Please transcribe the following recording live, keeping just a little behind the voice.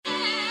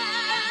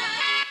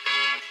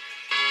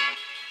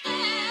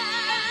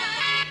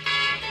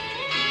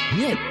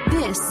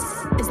This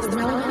is the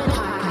Relevant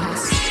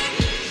Podcast.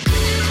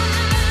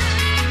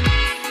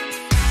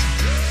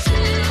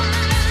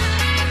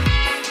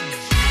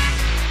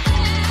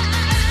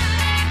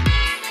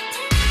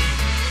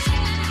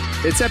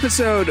 It's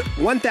episode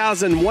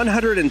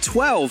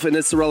 1112, and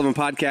it's the Relevant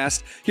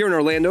Podcast here in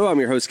Orlando. I'm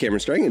your host, Cameron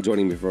Strang, and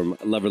joining me from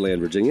Loverland,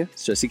 Virginia,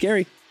 it's Jesse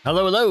Carey.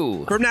 Hello,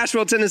 hello. From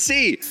Nashville,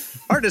 Tennessee,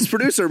 artist,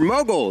 producer,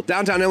 mogul,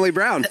 downtown Emily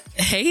Brown.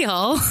 Hey,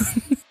 y'all.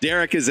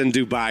 Derek is in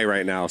Dubai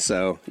right now,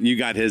 so you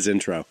got his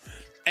intro.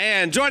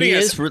 And joining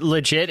us... He is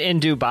legit in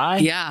Dubai?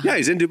 Yeah. Yeah,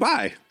 he's in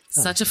Dubai.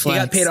 Such a He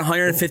flex. got paid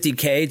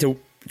 $150K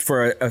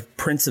for a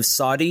Prince of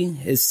Saudi,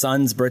 his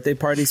son's birthday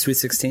party, Sweet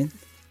 16.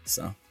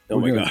 So... Oh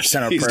my gosh,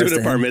 he's doing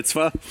a bar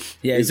mitzvah?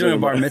 Yeah, he's doing a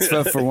bar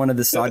mitzvah for one of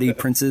the Saudi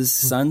prince's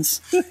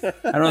sons. I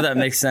don't know if that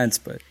makes sense,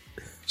 but...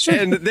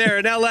 And there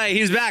in LA,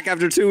 he's back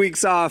after 2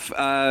 weeks off.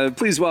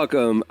 Please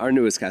welcome our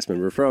newest cast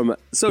member from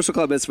Social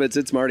Club Misfits.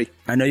 It's Marty.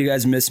 I know you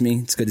guys miss me.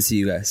 It's good to see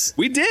you guys.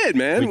 We did,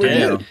 man. We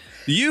did.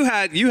 You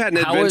had an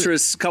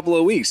adventurous couple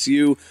of weeks.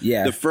 You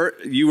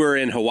were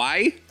in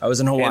Hawaii. I was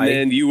in Hawaii. And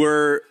then you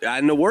were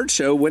at an award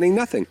show winning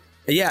nothing.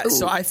 Yeah,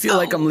 so I feel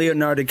like I'm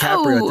Leonardo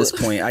DiCaprio at this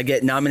point. I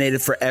get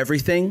nominated for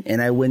everything,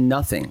 and I win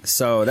nothing.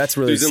 So that's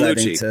really Susan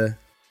exciting Lucci. to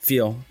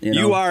feel.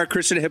 You are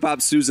Christian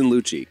hip-hop Susan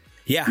Lucci.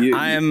 Yeah,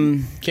 I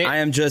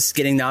am just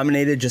getting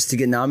nominated just to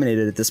get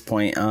nominated at this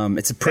point.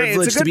 It's a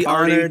privilege to be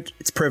honored.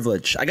 It's a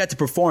privilege. I got to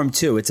perform,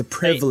 too. It's a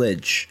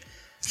privilege.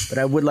 But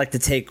I would like to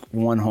take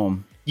one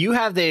home. You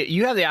have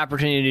the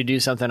opportunity to do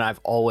something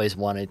I've always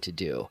wanted to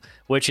do,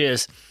 which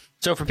is,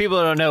 so for people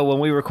that don't know, when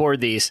we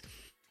record these,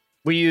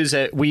 we use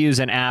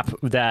an app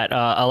that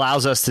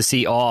allows us to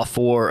see all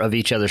four of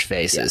each other's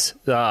faces.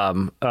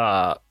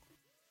 Yeah.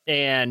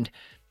 And,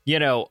 you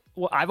know,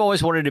 I've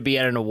always wanted to be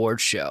at an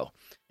award show.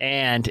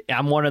 And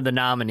I'm one of the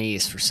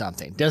nominees for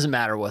something. Doesn't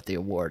matter what the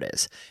award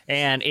is.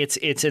 And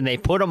and they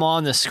put them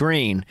on the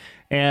screen,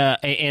 and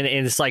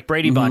it's like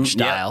Brady Bunch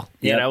style,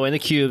 you know, in the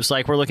cubes,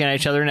 like we're looking at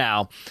each other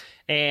now.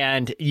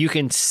 And you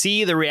can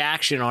see the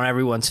reaction on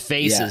everyone's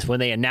faces when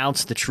they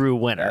announce the true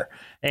winner.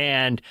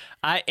 And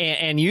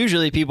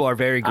usually people are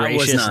very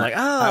gracious, like,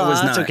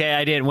 that's okay,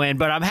 I didn't win,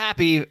 but I'm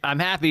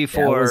happy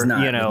for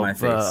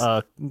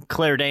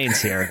Claire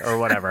Danes here or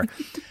whatever.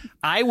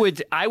 I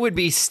would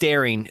be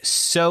staring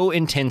so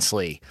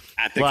intensely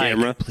at the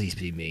camera. Please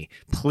be me.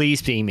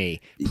 Please be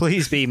me.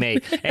 Please be me.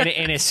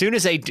 and as soon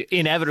as they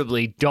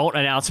inevitably don't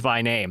announce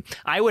my name,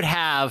 I would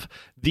have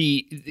the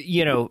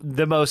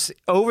most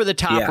over the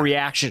top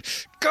reaction.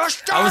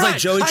 Gosh darn I was like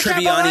Joey I can't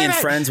Tribbiani believe in it!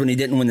 Friends when he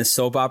didn't win the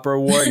soap opera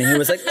award, and he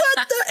was like,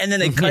 "What the?" And then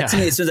they cut to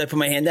me as soon as I put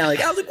my hand down.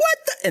 Like I was like, "What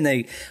the?" And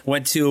they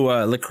went to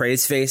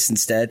Lecrae's face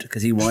instead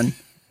because he won.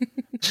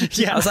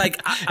 Yeah, I was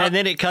like, and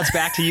then it cuts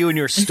back to you and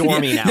you're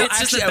storming out. It's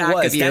just actually, the back I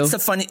was. of you. That's the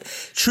funny,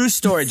 true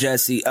story,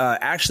 Jesse.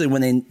 Actually,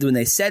 when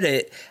they said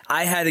it,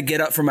 I had to get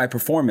up for my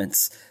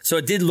performance, so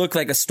it did look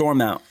like a storm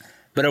out,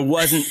 but it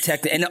wasn't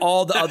technically. And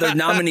all the other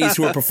nominees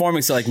who were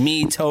performing, so like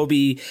me,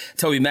 Toby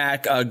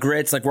Mac,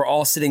 Grits, like we're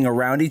all sitting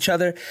around each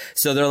other.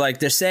 So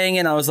they're saying it.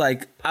 And I was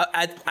like,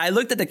 I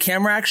looked at the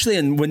camera actually,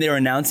 and when they were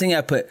announcing it,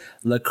 I put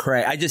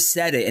Lecrae. I just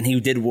said it, and he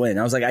did win.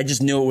 I was like, I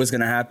just knew it was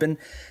going to happen.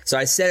 So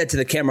I said it to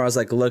the camera. I was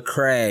like,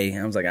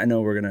 Lecrae. I was like, I know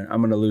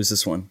I'm going to lose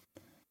this one.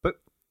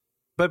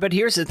 But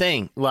here's the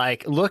thing,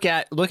 like look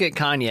at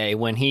Kanye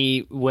when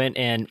he went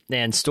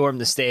and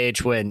stormed the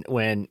stage when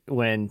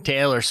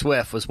Taylor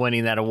Swift was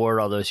winning that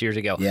award all those years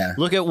ago. Yeah.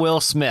 Look at Will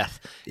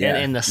Smith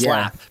in the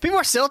slap. Yeah. People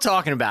are still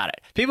talking about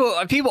it.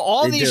 People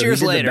all these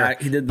years later,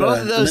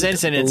 both of those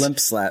incidents, the limp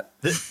slap.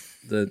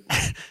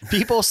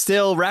 People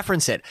still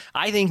reference it.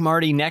 I think,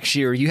 Marty, next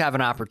year you have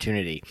an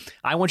opportunity.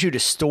 I want you to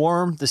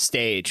storm the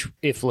stage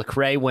if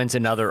Lecrae wins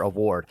another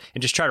award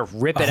and just try to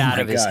rip it out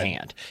of his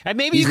hand. And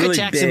maybe you could really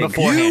text him big.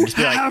 beforehand. Just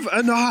be like, Have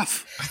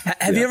enough.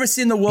 Have you ever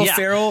seen the Will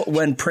Ferrell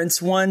when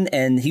Prince won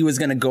and he was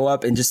going to go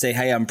up and just say,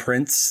 "Hey, I'm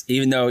Prince,"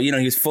 even though he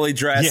was fully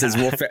dressed as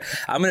Will Ferrell?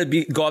 I'm going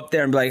to go up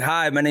there and be like,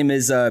 "Hi, my name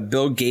is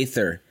Bill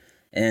Gaither,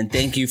 and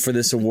thank you for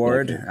this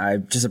award.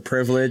 I'm just a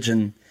privilege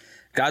and."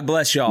 God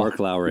bless y'all. Mark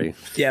Lowry.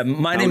 Yeah,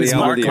 my name is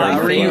Mark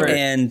Lowry,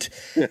 and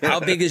how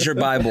big is your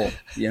Bible?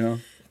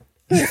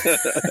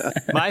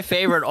 My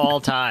favorite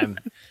all time,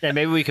 and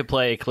maybe we could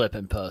play a clip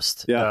in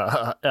post.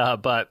 Yeah.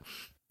 But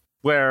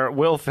where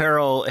Will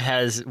Ferrell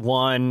has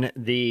won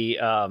the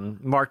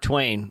Mark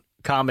Twain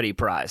Comedy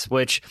Prize,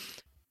 which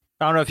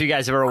I don't know if you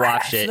guys have ever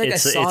watched it.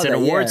 It's an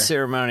award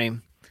ceremony.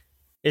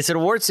 It's an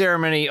award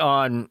ceremony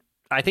on.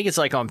 I think it's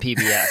like on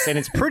PBS, and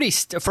it's pretty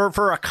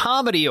for a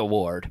comedy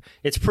award.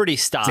 It's pretty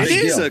stylish.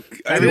 It is on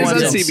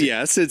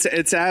CBS.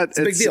 It's a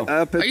big deal.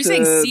 Up at Are you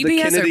saying CBS the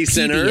Kennedy or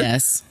Center.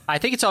 PBS? I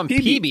think it's on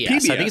PBS. I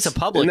think it's a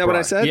public. Isn't that what I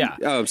prize. said? Yeah.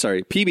 Oh, I'm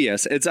sorry.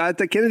 PBS. It's at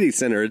the Kennedy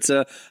Center. It's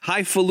a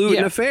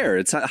highfalutin affair.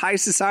 It's a high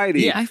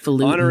society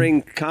Highfalutin.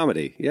 honoring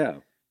comedy. Yeah.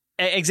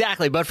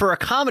 Exactly, but for a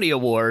comedy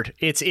award,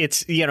 it's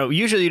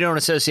usually you don't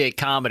associate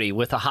comedy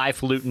with a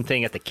highfalutin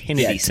thing at the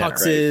Kennedy Center.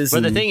 Tuxes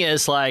But the thing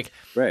is, like,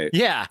 Right.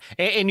 yeah,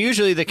 and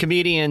usually the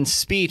comedian's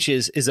speech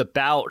is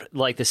about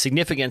like the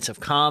significance of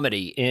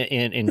comedy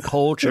in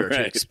culture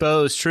to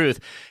expose truth,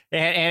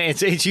 and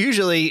it's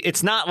usually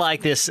it's not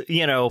like this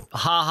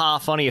ha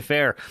funny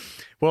affair.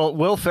 Well,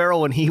 Will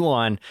Ferrell, when he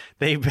won,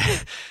 they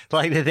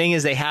like the thing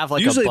is they have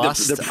like usually a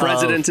bust. The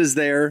president is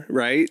there,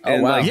 right?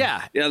 Oh, wow.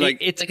 Yeah,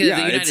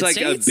 it's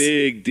like a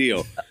big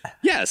deal.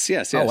 Yes.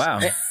 Oh, wow.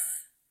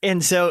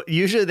 And so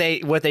usually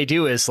what they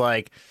do is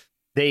like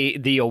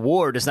the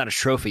award is not a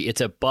trophy;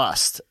 it's a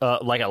bust,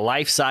 like a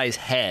life-size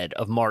head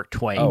of Mark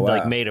Twain,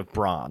 like made of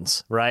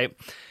bronze, right?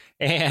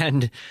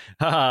 And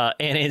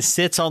it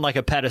sits on like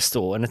a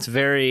pedestal, and it's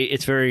very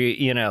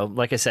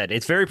like I said,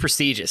 it's very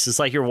prestigious. It's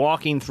like you're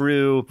walking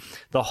through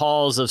the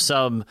halls of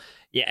some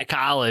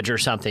college or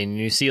something, and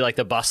you see like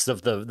the bust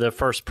of the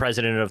first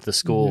president of the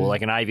school,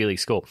 like an Ivy League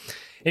school.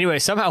 Anyway,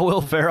 somehow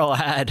Will Ferrell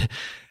had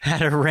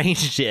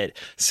arranged it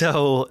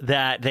so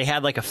that they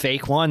had like a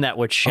fake one that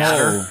would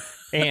shatter.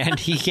 And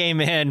he came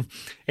in,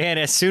 and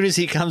as soon as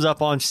he comes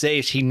up on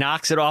stage, he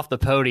knocks it off the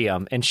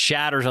podium and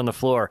shatters on the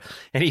floor.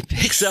 And he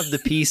picks up the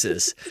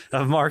pieces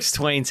of Mark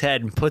Twain's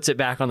head and puts it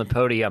back on the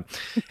podium.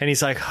 And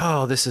he's like,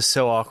 "Oh, this is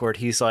so awkward."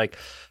 He's like,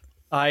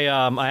 I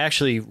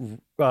actually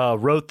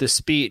wrote the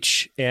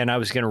speech, and I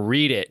was going to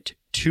read it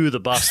to the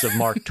bust of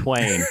Mark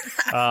Twain.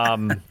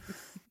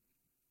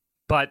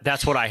 But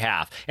that's what I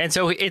have. And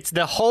so it's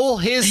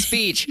his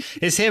speech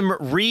is him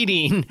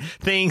reading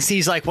things.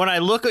 He's like, when I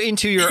look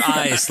into your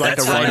eyes like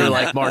a writer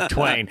like Mark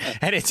Twain.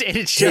 And it's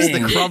just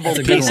the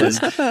crumbled pieces.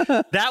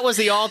 That was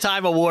the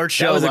all-time award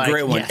show. That was a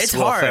great one. Yes, it's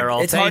Will hard. Ferrell,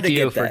 It's hard to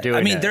get for that. doing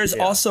I mean, that. there's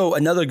also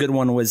another good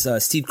one was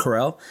Steve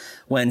Carell,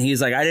 when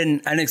he's like, I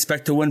didn't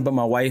expect to win, but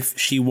my wife,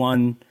 she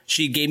won.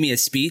 She gave me a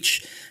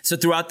speech. So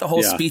throughout the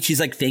whole speech,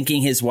 he's like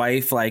thanking his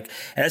wife. Like,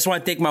 I just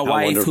want to thank my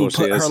wife who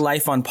put her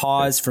life on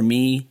pause for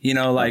me.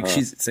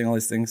 She's saying all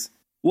these things.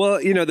 Well,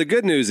 the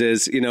good news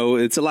is,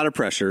 it's a lot of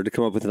pressure to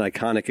come up with an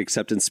iconic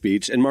acceptance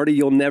speech. And Marty,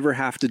 you'll never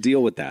have to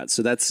deal with that.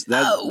 So that's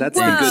the good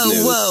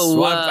news.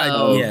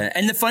 Whoa. Yeah.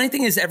 And the funny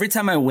thing is, every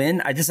time I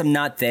win, I'm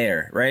not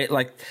there, right?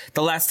 Like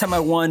the last time I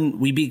won,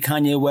 we beat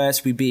Kanye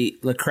West, we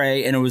beat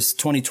Lecrae, and it was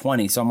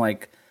 2020. So I'm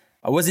like,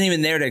 I wasn't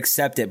even there to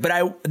accept it.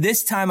 But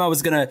this time I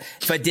was going to,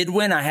 if I did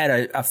win, I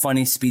had a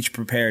funny speech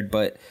prepared.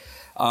 But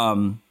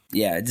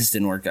it just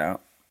didn't work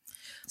out.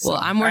 Well,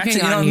 I'm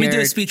working on let me do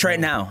a speech right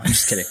now. I'm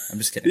just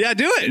kidding. Yeah,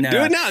 do it. Do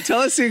it now.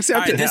 Tell us the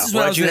acceptance. This is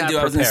what I was going to do.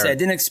 I was going to say, I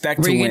didn't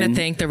expect to win. Were you going to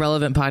thank the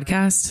Relevant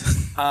podcast?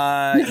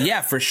 Yeah,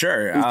 for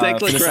sure.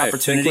 Thank for this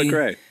opportunity.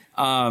 Thank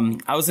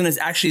I was going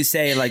to actually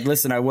say, like,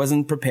 listen, I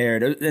wasn't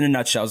prepared. In a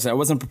nutshell, I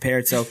wasn't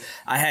prepared. So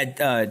I had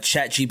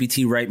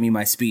ChatGPT write me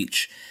my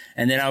speech.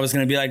 And then I was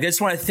going to be like, I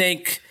just want to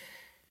thank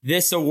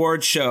this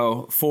award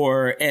show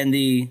and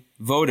the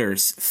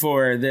voters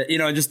for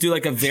just do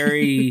like a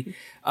very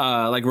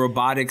like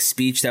robotic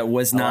speech that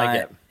was not. I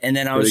like it. And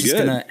then I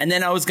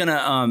was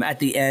gonna at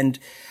the end,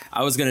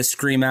 I was gonna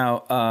scream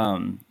out,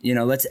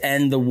 let's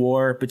end the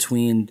war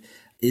between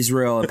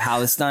Israel and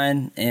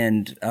Palestine,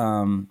 and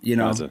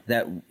Gaza.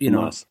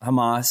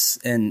 Hamas,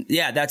 and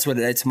that's what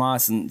it's,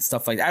 Hamas and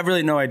stuff like that. I have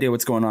really no idea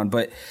what's going on,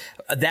 but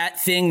that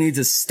thing needs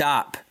to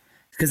stop.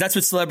 Because that's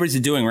what celebrities are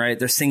doing, right?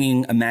 They're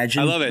singing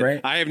Imagine. I love it.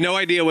 Right? I have no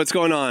idea what's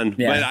going on,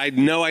 but I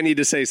know I need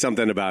to say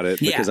something about it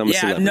because I'm a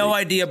celebrity. I have no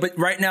idea, but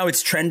right now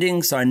it's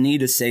trending, so I need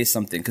to say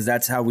something because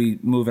that's how we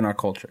move in our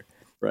culture.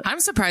 Right.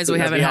 I'm surprised we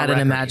haven't had an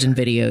Imagine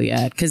video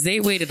yet, because they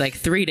waited like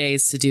 3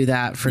 days to do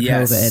that for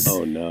COVID.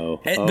 Oh, no.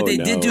 But they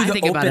did do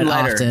the open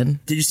letter.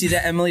 Often. Did you see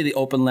that, Emily? The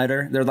open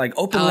letter? They're like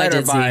open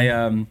letter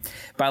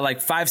by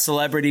like 5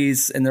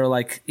 celebrities, and they're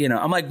like,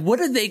 I'm like,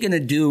 what are they going to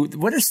do?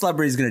 What are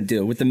celebrities going to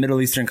do with the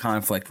Middle Eastern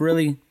conflict?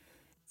 Really?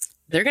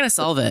 They're going to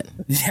solve it.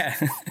 Yeah.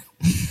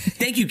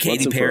 Thank you,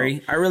 Katy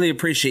Perry. I really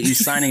appreciate you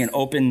signing an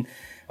open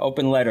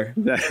letter.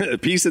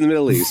 Peace in the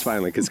Middle East,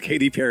 finally, because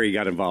Katy Perry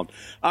got involved.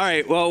 All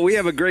right, well, we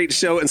have a great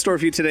show in store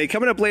for you today.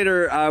 Coming up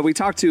later, we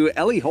talk to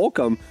Ellie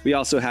Holcomb. We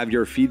also have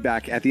your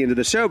feedback at the end of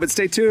the show, but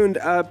stay tuned.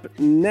 Up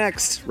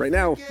next, right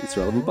now, it's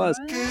Relevant Buzz.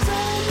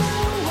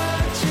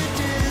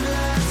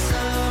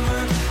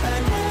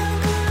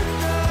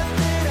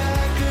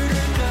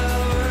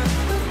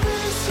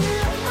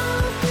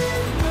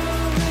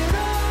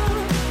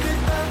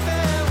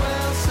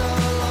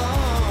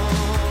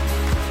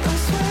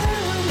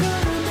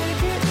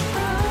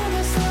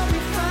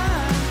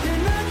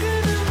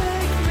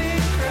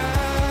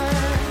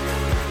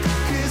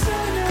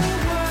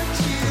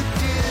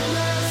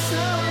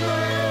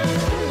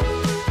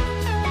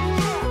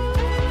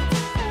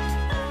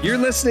 You're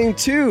listening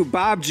to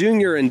Bob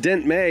Jr. and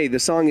Dent May. The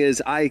song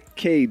is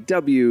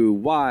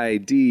IKWYDLS.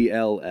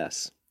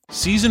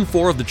 Season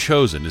 4 of The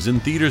Chosen is in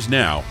theaters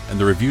now, and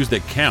the reviews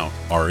that count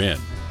are in.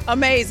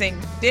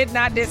 Amazing. Did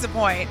not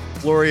disappoint.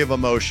 Flurry of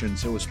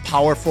emotions. It was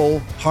powerful,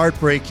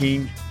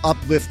 heartbreaking,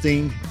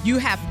 uplifting. You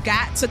have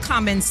got to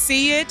come and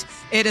see it.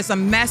 It is a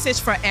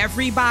message for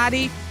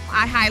everybody.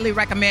 I highly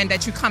recommend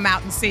that you come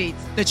out and see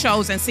The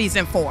Chosen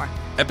Season 4.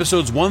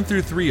 Episodes 1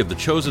 through 3 of The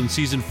Chosen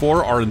Season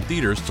 4 are in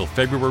theaters till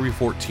February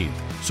 14th.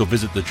 So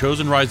visit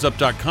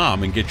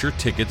thechosenriseup.com and get your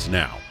tickets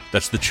now.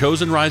 That's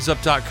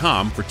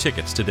thechosenriseup.com for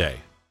tickets today.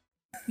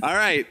 All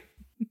right.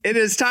 It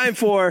is time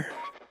for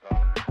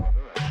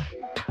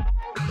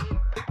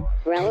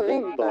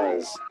Relevant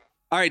Buzz.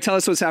 All right, tell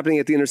us what's happening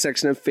at the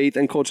intersection of faith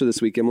and culture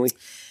this week, Emily.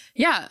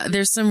 Yeah,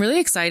 there's some really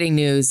exciting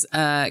news.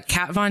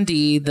 Kat Von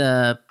D,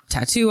 the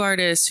tattoo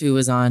artist who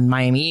was on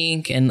Miami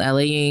Ink and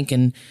LA Ink,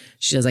 and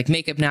she does like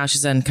makeup now.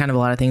 She's done kind of a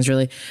lot of things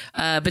really.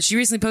 But she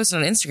recently posted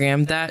on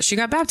Instagram that she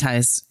got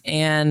baptized,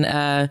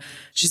 and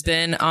she's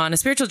been on a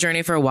spiritual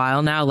journey for a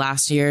while now.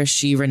 Last year,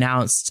 she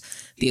renounced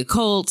the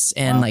occult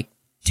and like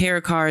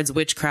tarot cards,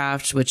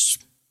 witchcraft, which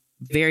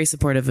very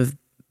supportive of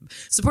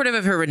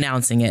her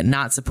renouncing it,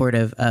 not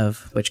supportive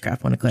of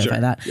witchcraft. Want to clarify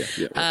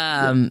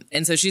that.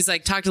 And so she's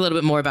like talked a little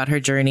bit more about her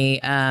journey.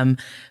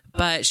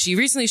 But she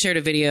recently shared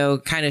a video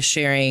kind of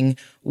sharing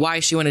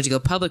why she wanted to go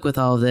public with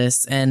all of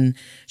this. And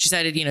she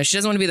decided, she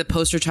doesn't want to be the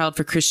poster child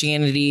for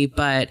Christianity,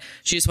 but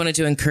she just wanted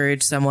to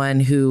encourage someone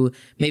who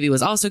maybe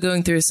was also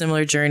going through a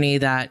similar journey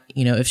that,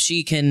 if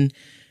she can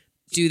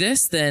do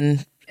this,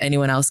 then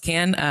anyone else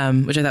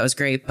can, which I thought was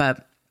great.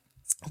 But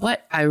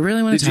what I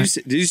really want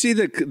to did you see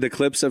the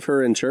clips of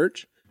her in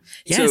church?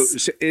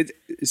 Yes.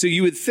 So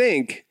you would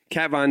think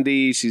Kat Von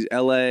D, she's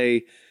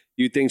LA.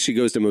 You'd think she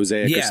goes to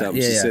Mosaic or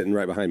something. She's sitting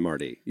right behind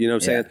Marty. You know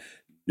what I'm saying?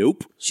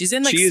 Nope. She's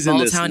in like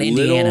small town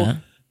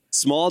Indiana.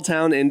 Small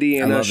town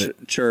Indiana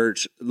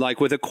church, like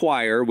with a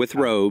choir with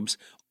robes,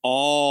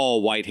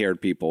 all white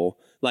haired people,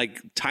 like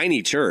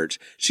tiny church.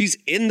 She's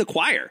in the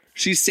choir.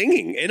 She's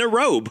singing in a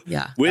robe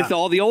with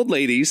all the old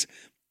ladies.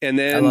 And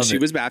then she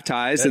was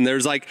baptized. And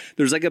there's like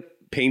a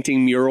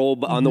painting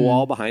mural on the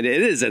wall behind it.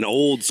 It is an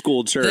old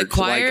school church. The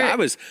choir, I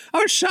was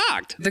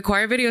shocked. The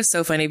choir video is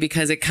so funny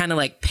because it kind of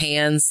like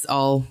pans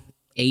all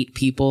 8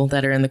 people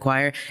that are in the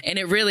choir, and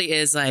it really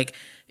is like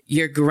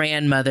your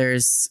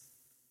grandmother's.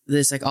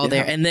 This like all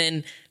there, and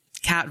then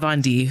Kat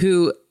Von D,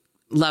 who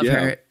love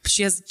her.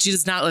 She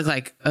does not look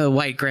like a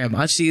white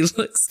grandma. She is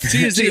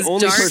the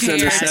only person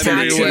under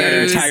 70 in that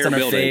entire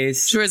building.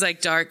 She wears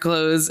like dark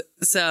clothes.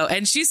 So,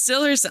 and she's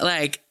still herself.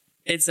 Like,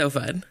 it's so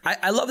fun.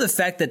 I love the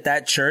fact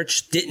that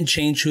church didn't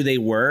change who they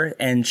were,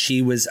 and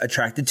she was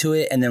attracted to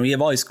it. And then we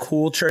have all these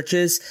cool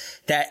churches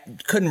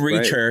that couldn't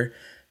reach her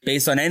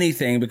based on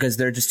anything because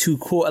they're just too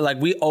cool. Like,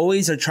 we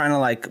always are trying to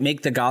like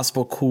make the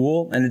gospel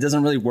cool, and it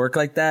doesn't really work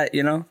like that,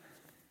 It's kind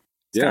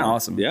of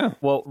awesome. Yeah.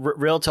 Well,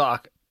 real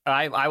talk.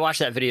 I watched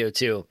that video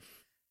too.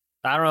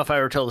 I don't know if I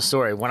ever told the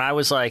story. When I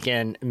was like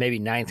in maybe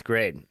 9th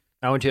grade,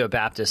 I went to a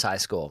Baptist high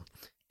school,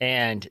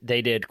 and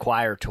they did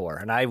choir tour,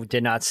 and I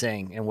did not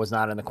sing and was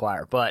not in the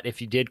choir. But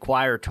if you did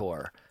choir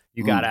tour,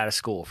 you got out of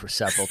school for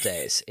several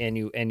days, and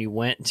you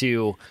went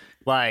to,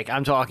 like,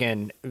 I'm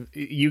talking,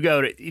 you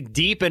go to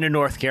deep into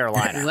North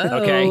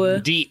Carolina, okay,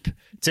 deep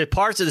to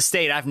parts of the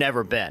state I've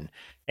never been,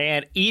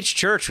 and each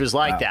church was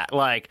like that,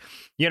 like,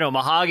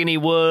 mahogany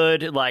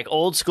wood, like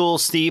old school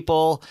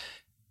steeple,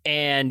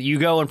 and you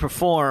go and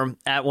perform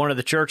at one of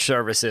the church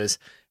services.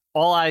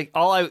 When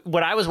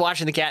I was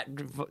watching the Kat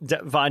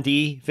Von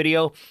D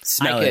video,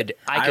 I could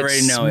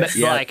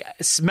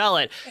smell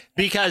it,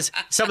 because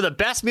some of the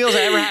best meals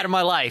I ever had in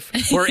my life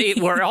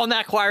were on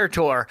that choir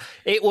tour.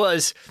 It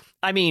was,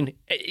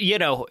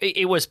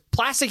 it was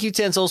plastic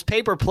utensils,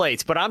 paper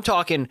plates, but I'm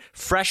talking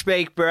fresh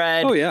baked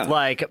bread. Oh yeah,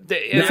 like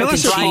the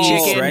fellowship fried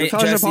hall, chicken. right? The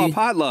fellowship hall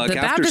potluck the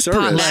after Baptist service.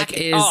 potluck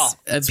is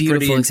a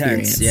beautiful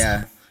experience.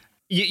 Yeah,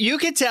 you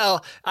could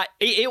tell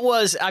it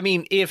was.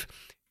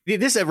 If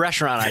this is a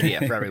restaurant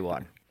idea for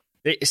everyone.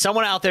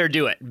 Someone out there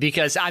do it,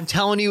 because I'm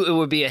telling you, it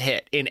would be a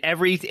hit in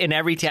every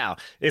town.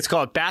 It's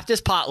called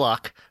Baptist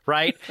Potluck,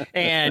 right?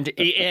 And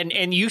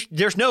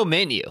there's no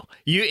menu.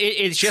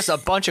 It's just a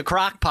bunch of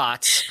crock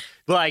pots,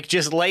 like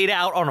just laid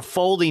out on a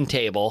folding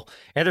table,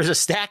 and there's a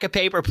stack of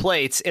paper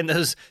plates and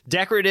those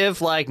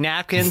decorative like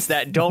napkins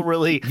that don't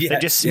really that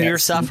just smear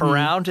stuff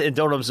around and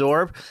don't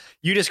absorb.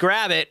 You just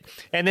grab it,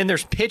 and then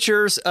there's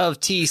pitchers of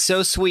tea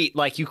so sweet,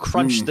 like you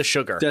crunch the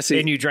sugar, Jesse,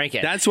 and you drink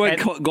it. That's what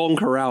Golden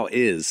Corral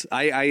is.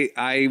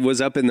 I was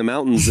up in the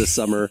mountains this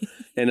summer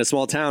in a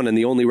small town, and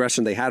the only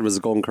restaurant they had was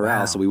the Golden Corral.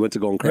 Wow. So we went to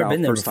Golden Corral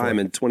first time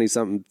in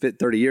 20-something,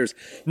 30 years.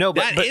 No,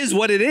 but that is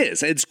what it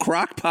is. It's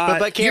crock pot.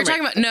 But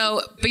Cameron,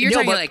 you're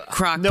talking like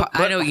crock pot.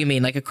 I know what you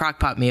mean, like a crock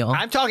pot meal.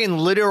 I'm talking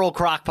literal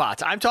crock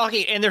pots. I'm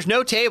talking, and there's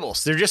no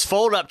tables. They're just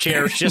fold up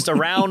chairs just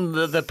around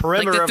the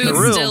perimeter like of the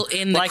room. Still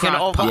in the like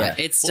crock pot. Yeah.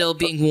 It's still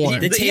being warm.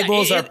 The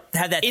tables have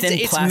that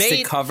thin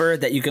plastic cover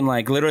that you can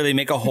like literally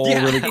make a hole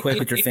really quick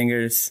with your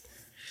fingers.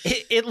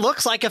 It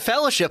looks like a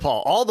fellowship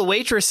hall. All the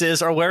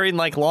waitresses are wearing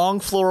like long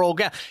floral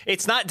gowns.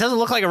 It doesn't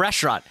look like a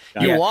restaurant.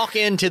 You walk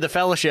into the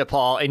fellowship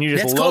hall and you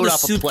just load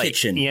up a plate.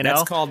 Kitchen. You know?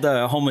 That's called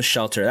the homeless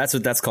shelter. That's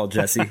what that's called,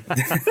 Jesse.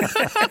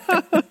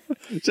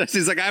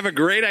 Jesse's like, I have a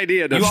great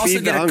idea to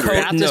feed the hungry.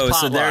 You also get a coat,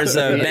 so there's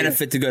a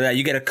benefit to go there.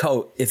 You get a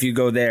coat if you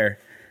go there.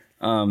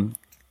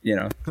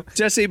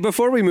 Jesse,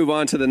 before we move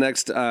on to the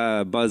next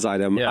buzz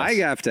item, I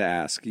have to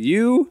ask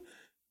you.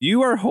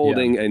 You are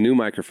holding a new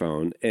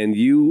microphone, and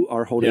you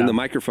are holding the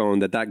microphone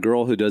that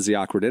girl who does the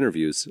awkward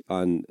interviews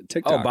on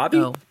TikTok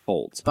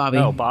holds. Bobby.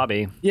 Oh,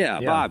 Bobby.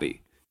 Yeah,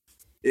 Bobby.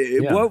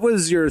 What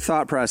was your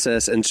thought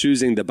process in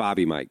choosing the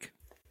Bobby mic?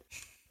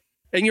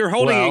 And you're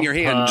holding it in your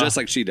hand just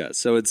like she does,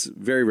 so it's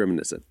very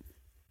reminiscent.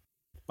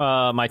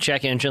 My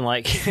check engine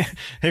light,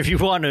 if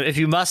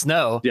you must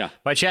know,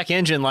 my check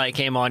engine light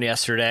came on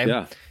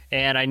yesterday,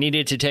 and I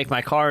needed to take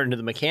my car into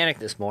the mechanic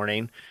this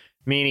morning.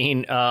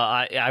 Meaning,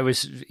 I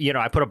was,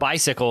 I put a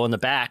bicycle in the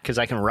back because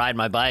I can ride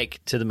my bike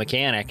to the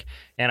mechanic,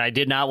 and I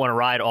did not want to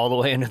ride all the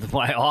way into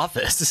my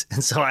office,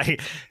 and so I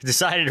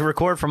decided to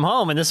record from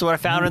home. And this is what I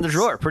found in the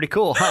drawer. Pretty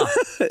cool, huh?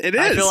 It is.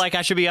 I feel like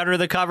I should be under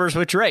the covers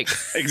with Drake.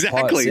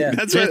 Exactly.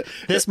 That's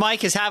this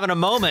mic is having a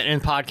moment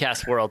in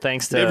podcast world.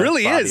 Thanks to it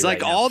really Bobby is. Right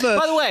like now. all the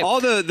by the way, all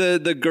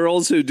the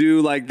girls who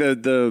do like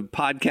the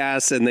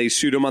podcasts and they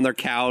shoot them on their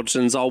couch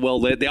and it's all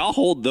well lit. They all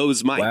hold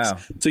those mics. Wow.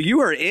 So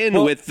you are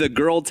in with the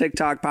girl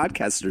TikTok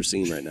podcaster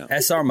scene right now.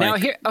 SR mic. Now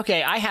here,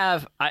 okay,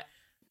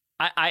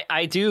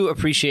 I do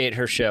appreciate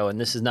her show,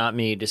 and this is not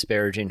me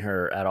disparaging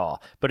her at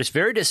all, but it's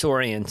very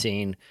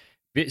disorienting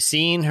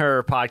seeing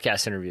her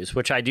podcast interviews,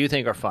 which I do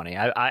think are funny.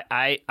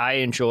 I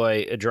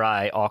enjoy a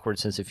dry, awkward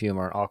sense of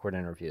humor and awkward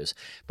interviews,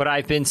 but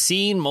I've been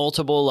seeing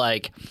multiple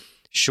like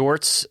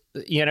shorts,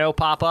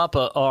 pop up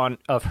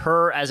of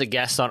her as a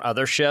guest on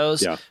other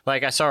shows. Yeah.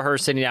 Like I saw her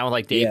sitting down with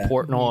like Dave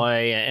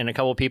Portnoy and a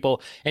couple of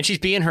people, and she's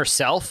being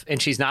herself, and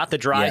she's not the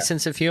dry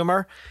sense of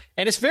humor.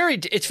 And it's very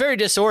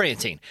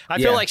disorienting. I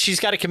feel like she's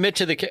got to commit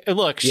to the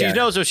look. She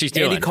knows what she's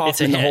doing. Andy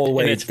Kaufman the whole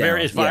way. It's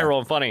viral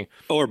and funny.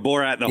 Or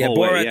Borat the whole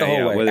way. Borat the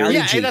whole way.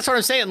 Yeah, and that's what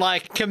I'm saying.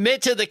 Like,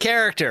 commit to the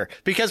character,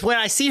 because when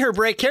I see her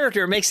break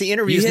character, it makes the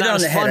interviews not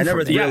as fun. I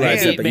never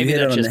realized it, but you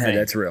hit it on the head.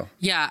 That's real.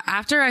 Yeah,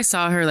 after I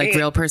saw her like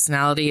real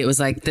personality, it was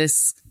like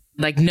this,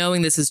 like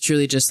knowing this is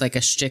truly just like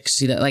a shtick.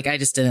 Like I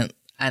didn't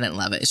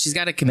love it. She's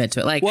got to commit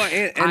to it. Like, well,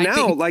 and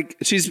now like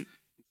she's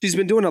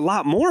been doing a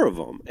lot more of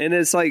them, and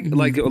it's like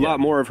a lot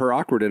more of her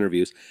awkward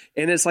interviews,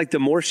 and it's like the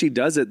more she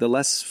does it, the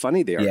less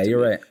funny they are. Yeah,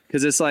 you're right.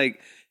 Because it's like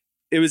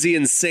it was the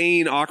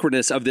insane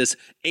awkwardness of this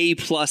A+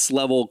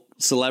 level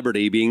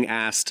celebrity being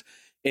asked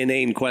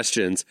inane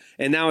questions,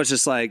 and now it's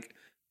just like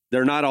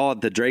they're not all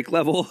at the Drake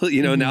level.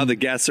 Now the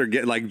guests are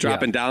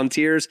dropping down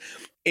tiers,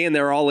 and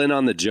they're all in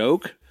on the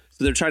joke,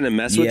 so they're trying to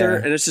mess with her,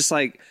 and it's just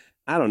like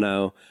I don't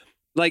know.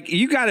 Like,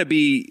 you got to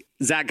be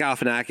Zach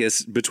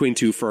Galifianakis between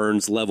two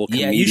ferns level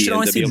comedian you should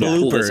only to see be able to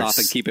pull this bloopers. off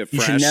and keep it fresh.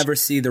 You should never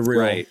see the real.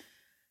 Right.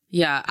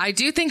 Yeah, I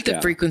do think the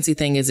frequency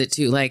thing is it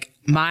too. Like,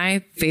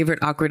 my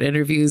favorite awkward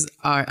interviews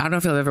are, I don't know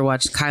if you've ever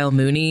watched Kyle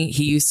Mooney.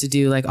 He used to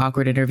do like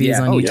awkward interviews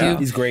on YouTube. Yeah.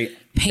 He's great.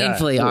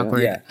 Painfully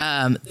awkward.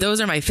 Yeah. Those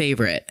are my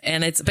favorite.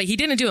 But he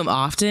didn't do them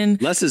often.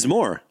 Less is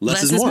more.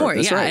 Less is more.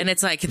 That's yeah. right. And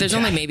it's like, there's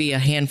only maybe a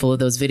handful of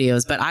those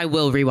videos, but I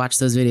will rewatch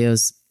those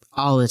videos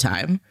all the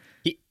time.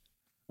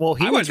 Well,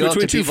 I watch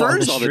Between Two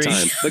Ferns all the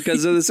time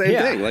because of the same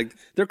thing. Like,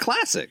 they're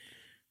classic.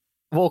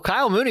 Well,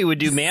 Kyle Mooney would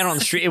do man on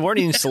the street. It weren't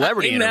even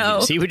celebrity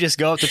interviews. He would just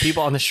go up to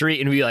people on the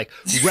street and be like,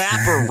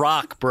 rap or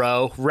rock,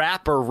 bro.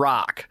 Rap or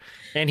rock.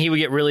 And he would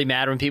get really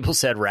mad when people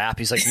said rap.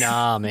 He's like,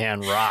 nah, man,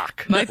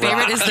 rock. My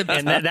favorite is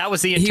and that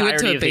was the entirety he went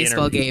to a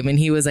baseball game and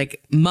he was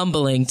like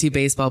mumbling to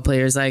baseball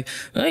players like,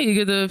 oh, you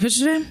get the pitch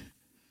today?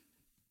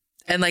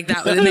 And like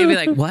that, and they'd be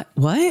like,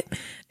 what?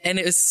 And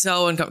it was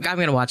so uncomfortable. I'm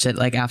going to watch it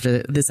like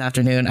after this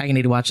afternoon. I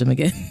need to watch them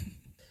again.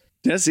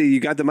 Jesse, you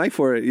got the mic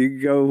for it. You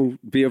can go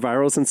be a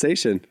viral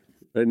sensation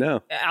right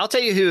now. I'll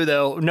tell you who,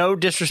 though. No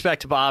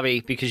disrespect to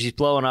Bobby, because she's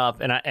blowing up,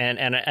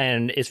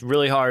 and it's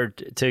really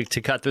hard to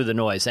cut through the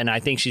noise. And I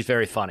think she's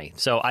very funny.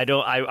 So I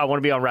want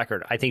to be on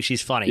record. I think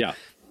she's funny. Yeah.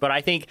 But I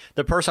think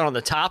the person on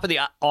the top of the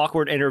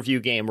awkward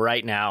interview game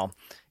right now,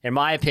 in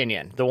my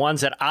opinion, the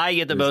ones that I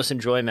get the most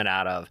enjoyment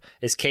out of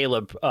is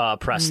Caleb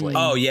Presley.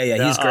 Oh,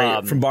 yeah. He's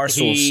great. From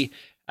Barstool.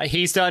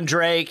 He's done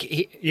Drake.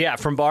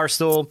 From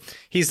Barstool.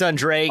 He's done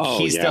Drake.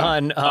 He's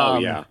done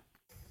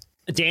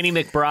Danny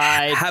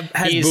McBride.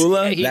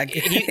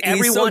 Hasbulla.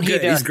 Everyone he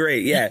does. He's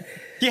great. Yeah.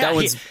 That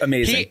was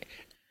amazing.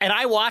 And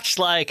I watched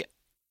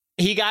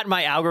he got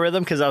my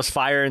algorithm because I was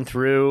firing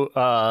through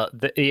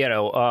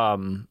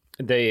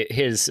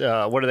his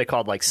what are they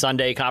called, like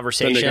Sunday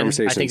Conversation? I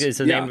think it's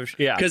the name of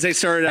because they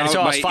started out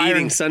by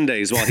eating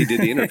Sundays while he did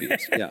the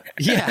interviews.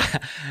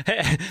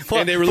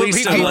 Well, and they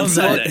released him on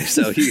Sunday,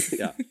 so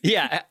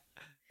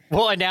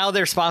well, and now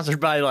they're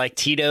sponsored by like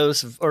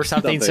Tito's or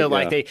something. So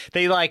like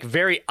they like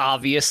very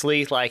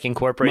obviously like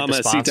incorporate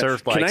the sponsor.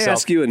 Can I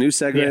ask you a new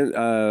segment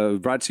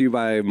brought to you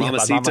by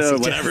Mamacita,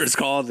 whatever it's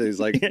called?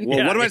 He's like,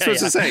 well, what am I supposed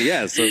to say?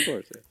 Yes, of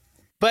course.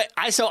 But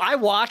I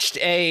watched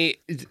I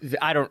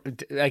don't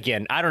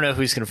know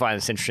who's going to find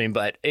this interesting,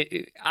 but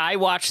I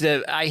watched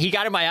he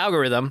got in my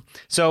algorithm.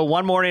 So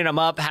one morning I'm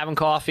up having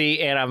coffee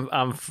and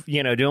I'm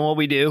doing what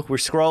we do. We're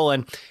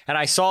scrolling and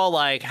I saw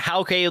like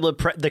how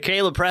the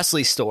Caleb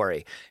Presley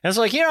story. And I was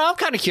like, I'm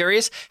kind of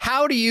curious.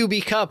 How do you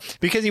become,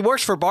 because he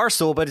works for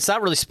Barstool, but it's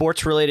not really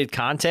sports related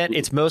content.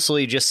 It's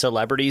mostly just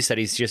celebrities that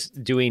he's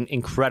just doing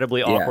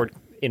incredibly awkward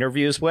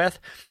interviews with.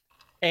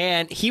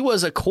 And he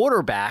was a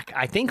quarterback,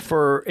 I think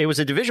it was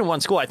a Division I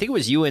school. I think it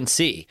was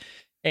UNC.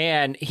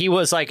 And he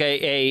was like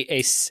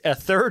a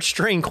third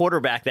string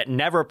quarterback that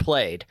never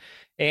played.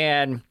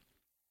 And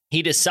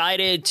he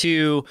decided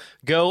to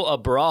go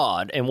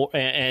abroad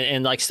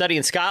and like study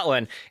in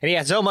Scotland. And he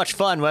had so much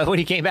fun. When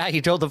he came back,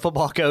 he told the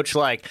football coach,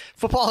 like,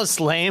 football is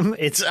lame.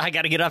 I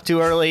got to get up too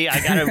early. I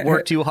got to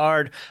work too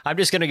hard. I'm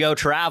just going to go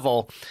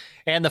travel.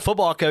 And the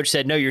football coach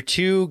said, no, you're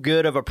too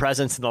good of a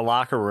presence in the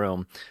locker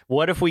room.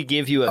 What if we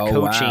give you a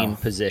coaching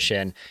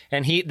position?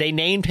 And they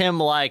named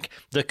him like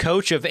the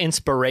coach of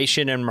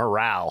inspiration and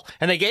morale.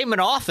 And they gave him an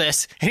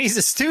office, and he's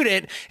a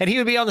student, and he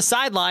would be on the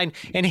sideline.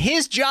 And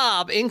his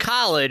job in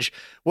college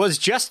was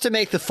just to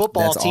make the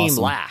football team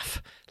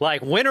laugh.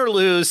 Like, win or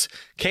lose,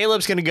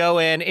 Caleb's going to go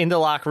in the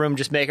locker room,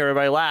 just make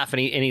everybody laugh, and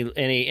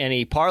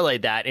he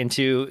parlayed that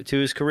into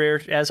his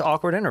career as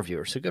awkward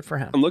interviewer. So good for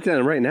him. I'm looking at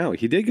him right now.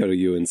 He did go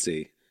to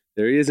UNC.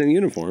 There he is in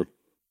uniform.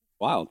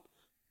 Wild.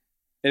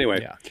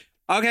 Anyway. Yeah.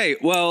 Okay.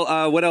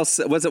 Well, what else?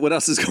 What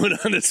else is going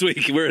on this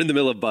week? We're in the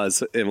middle of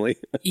buzz, Emily.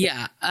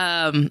 Yeah.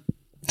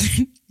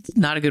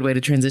 Not a good way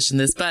to transition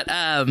this, but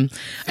I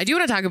do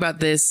want to talk about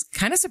this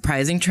kind of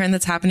surprising trend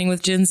that's happening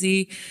with Gen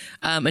Z.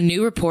 A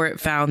new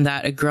report found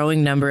that a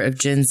growing number of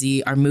Gen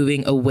Z are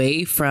moving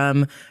away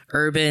from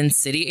urban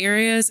city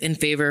areas in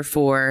favor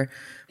for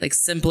like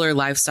simpler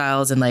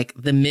lifestyles in like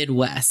the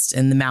Midwest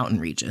and the mountain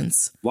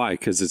regions. Why?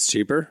 Because it's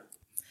cheaper?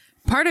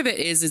 Part of it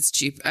is it's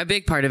cheap. A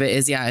big part of it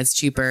is, it's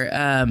cheaper.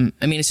 I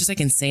mean, it's just like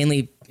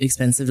insanely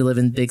expensive to live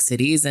in big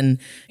cities. And,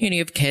 you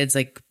have kids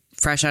like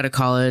fresh out of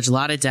college, a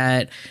lot of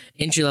debt,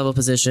 entry level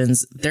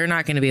positions. They're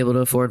not going to be able to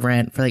afford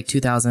rent for like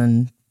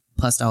 $2,000+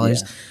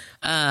 dollars.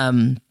 Yeah.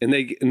 And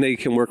they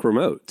can work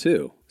remote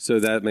too. So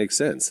that makes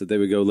sense that they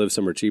would go live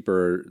somewhere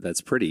cheaper. That's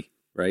pretty,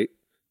 right?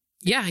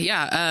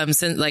 Yeah.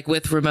 Since like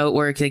with remote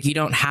work, like you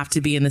don't have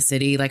to be in the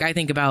city. Like I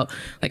think about,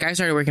 like I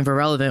started working for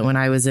Relevant when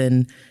I was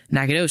in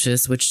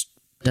Nacogdoches, which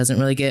doesn't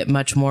really get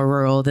much more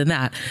rural than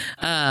that.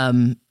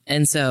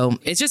 And so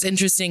it's just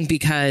interesting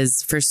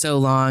because for so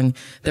long,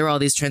 there were all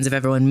these trends of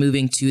everyone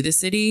moving to the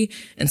city.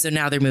 And so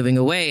now they're moving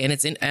away.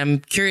 And I'm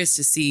curious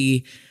to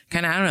see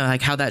kind of, I don't know,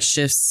 like how that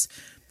shifts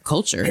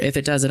culture, if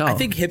it does at all. I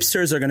think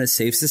hipsters are going to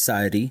save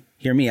society.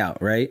 Hear me out,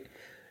 right?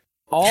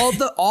 All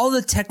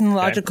the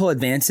technological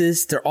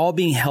advances, they're all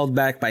being held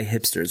back by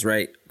hipsters,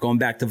 right? Going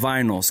back to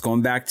vinyls,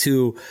 going back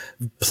to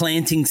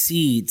planting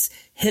seeds.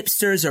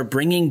 Hipsters are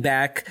bringing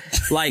back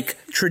like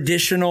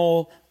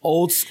traditional,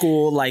 old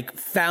school, like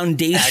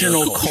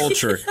foundational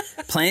culture,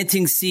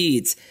 planting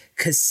seeds,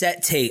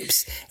 cassette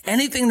tapes,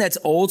 anything that's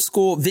old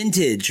school,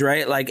 vintage,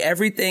 right? Like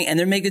everything. And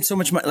they're making so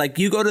much money. Like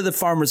you go to the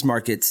farmers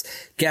markets,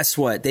 guess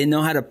what? They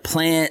know how to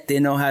plant. They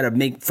know how to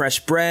make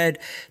fresh bread.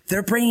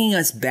 They're bringing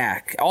us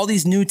back. All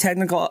these new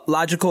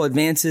technological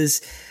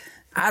advances.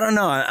 I don't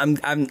know.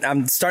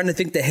 I'm starting to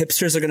think the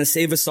hipsters are going to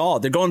save us all.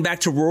 They're going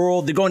back to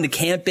rural. They're going to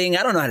camping.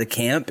 I don't know how to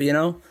camp, The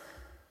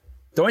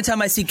only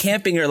time I see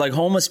camping are like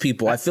homeless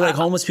people. I feel like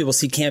homeless people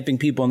see camping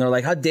people and they're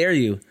like, how dare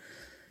you?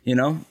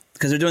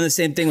 Because they're doing the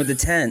same thing with the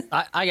tent.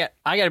 I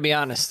got to be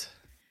honest.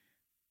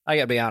 I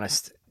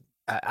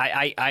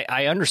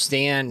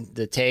understand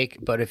the take,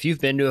 but if you've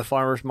been to a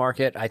farmer's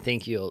market, I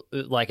think you'll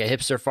like a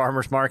hipster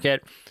farmer's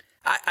market.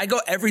 I go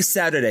every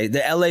Saturday, the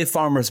LA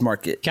farmer's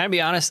market. Can I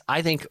be honest?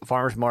 I think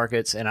farmer's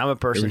markets, and I'm a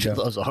person who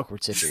loves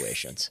awkward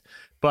situations.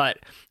 But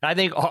I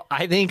think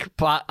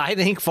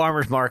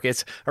farmers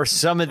markets are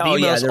some of the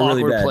most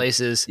awkward really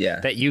places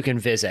that you can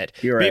visit.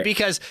 You're right.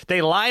 Because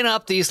they line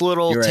up these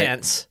little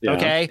tents,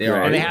 okay?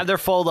 And they have their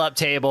fold-up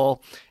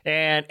table,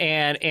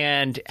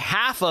 and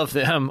half of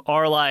them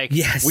are like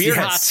weird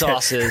hot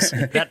sauces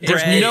that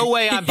there's no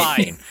way I'm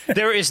buying.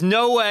 There is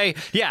no way.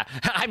 Yeah,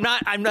 I'm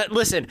not.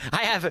 Listen,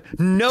 I have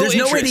no. There's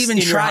no way to even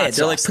try it.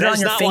 They're like, put it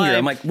on your finger.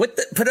 I'm like, what?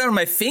 Put it on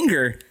my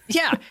finger.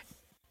 Yeah,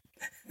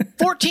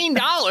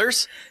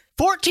 $14.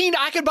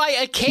 I could buy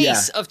a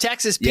case of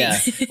Texas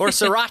Pete or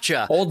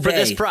Sriracha for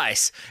this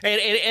price.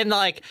 And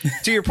like,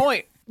 to your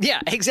point,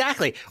 yeah,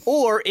 exactly.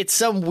 Or it's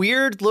some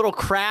weird little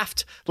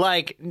craft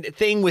like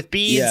thing with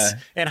beads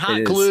and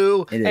hot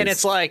glue. And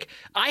it's like,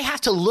 I have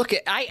to look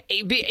at,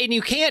 and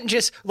you can't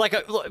just like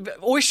a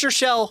oyster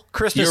shell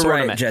Christmas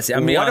ornament. Right, Jesse.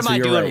 What am I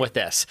doing with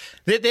this?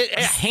 The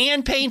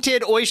hand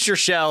painted oyster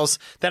shells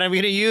that I'm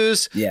going to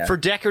use for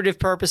decorative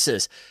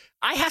purposes.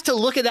 I have to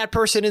look at that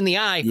person in the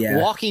eye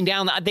walking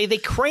down. They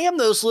cram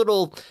those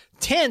little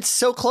tents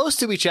so close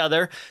to each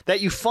other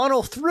that you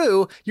funnel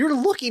through. You're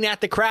looking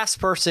at the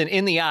craftsperson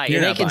in the eye,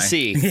 and they can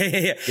see.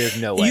 There's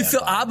no way. You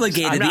feel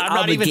obligated. The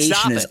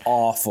obligation is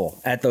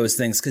awful at those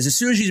things because as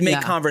soon as you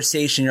make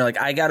conversation, you're like,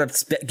 I gotta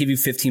give you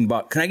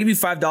 $15. Can I give you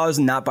 $5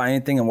 and not buy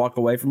anything and walk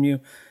away from you?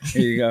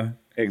 Here you go.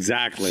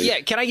 Exactly. Yeah,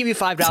 can I give you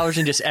 $5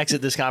 and just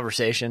exit this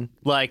conversation?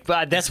 Like,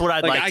 but that's what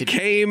I'd like to do. I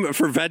came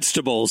for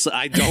vegetables.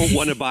 I don't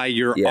want to buy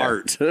your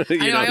art.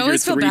 I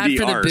always feel bad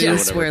for the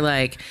booths where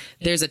like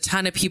there's a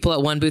ton of people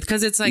at one booth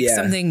because it's like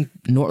something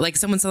like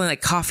someone selling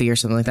like coffee or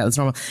something like that. That's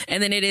normal.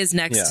 And then it is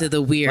next to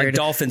the weird like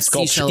dolphin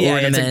sculpture.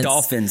 Ornaments. It's like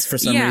dolphins for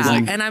some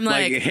reason. And I'm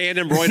like hand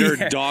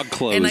embroidered dog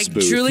clothes. And like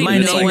booth. truly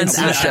no one's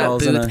at that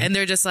booth, and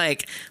they're just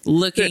like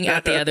looking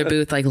at the other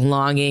booth, like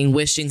longing,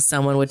 wishing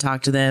someone would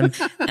talk to them.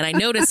 And I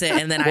notice it,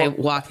 and then I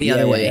walk the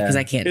other way because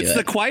I can't do it. It's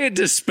the quiet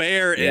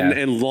despair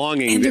and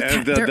longing.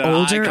 And they're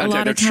older a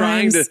lot of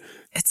times.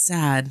 It's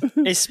sad,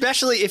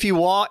 especially if you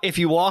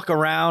walk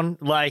around.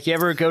 Like, you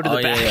ever go to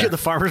the back of the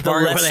farmers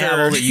market where they have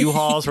all the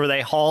U-Hauls where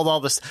they hauled all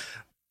this.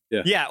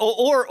 Yeah.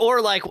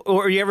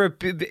 Or you ever,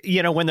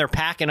 when they're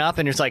packing up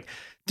and it's like,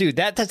 dude,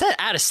 that's that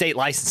out-of-state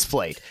license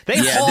plate. They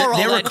haul all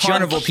they were that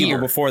carnival junk people here.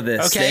 before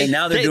this. Okay,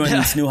 now they're doing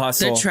this new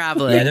hustle. They're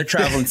traveling. Yeah, they're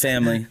traveling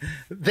family.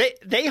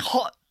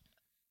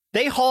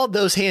 They hauled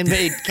those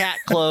handmade cat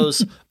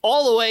clothes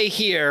all the way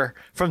here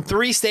from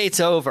 3 states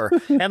over.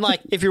 And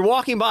like, if you're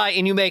walking by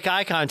and you make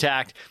eye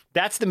contact,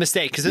 that's the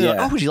mistake. Because they're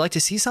like, oh, would you like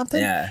to see something?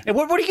 Yeah. And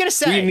what are you going to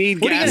say? We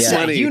need what are you going to say?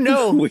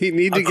 money. We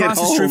need to Across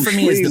get the street home. for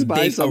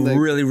me is a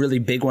really, really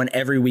big one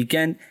every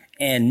weekend.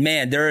 And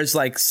man, there is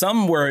like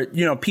some where,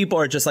 people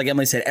are just like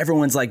Emily said,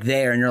 everyone's like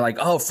there and you're like,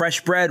 oh,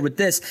 fresh bread with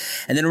this.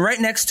 And then right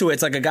next to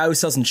it's like a guy who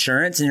sells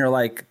insurance and you're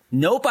like,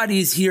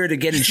 nobody's here to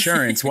get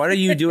insurance. What are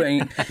you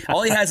doing?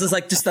 All he has is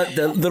like just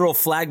the little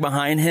flag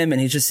behind him and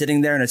he's just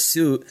sitting there in a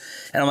suit.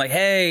 And I'm like,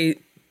 hey,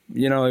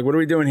 like, what are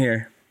we doing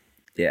here?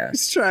 Yeah.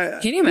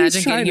 Can you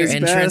imagine getting your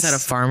insurance at a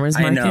farmer's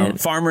market? I know.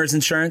 Farmer's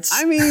insurance.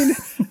 I mean,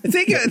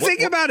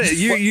 think about it.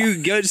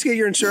 You go just get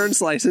your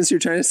insurance license. You're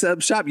trying to set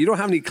up shop. You don't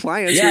have any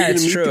clients. Yeah, you're going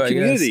to meet true, the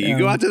community. You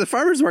go out to the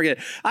farmer's market.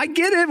 I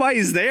get it why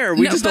he's there.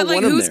 We just don't want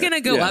him there. Who's going to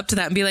go up to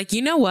that and be like,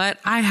 you know what?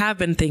 I have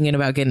been thinking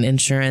about getting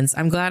insurance.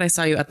 I'm glad I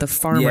saw you at the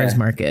farmer's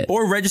market.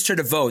 Or register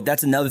to vote.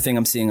 That's another thing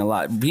I'm seeing a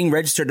lot. Being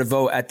registered to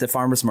vote at the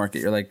farmer's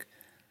market. You're like,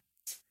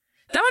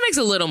 that one makes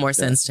a little more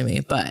sense to me,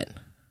 but...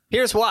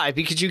 Here's why.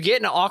 Because you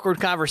get in an awkward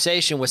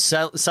conversation with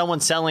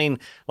someone selling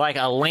like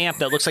a lamp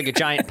that looks like a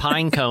giant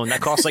pine cone that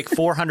costs like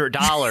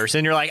 $400.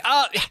 And you're like,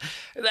 oh,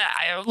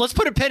 let's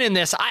put a pin in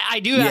this. I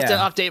do have to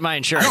update my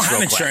insurance. I don't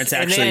have insurance,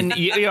 actually. And then,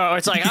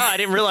 it's like, I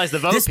didn't realize the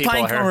vote this people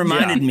pine cone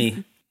reminded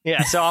me.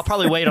 Yeah, so I'll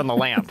probably wait on the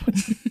lamp.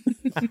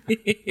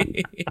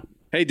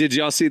 Hey, did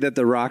y'all see that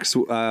the Rock's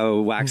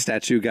wax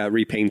statue got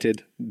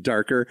repainted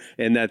darker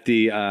and that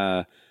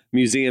the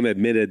museum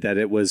admitted that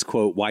it was,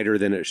 quote, whiter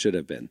than it should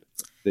have been?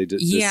 They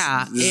just,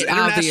 it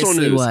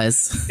obviously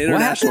was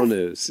international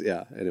news.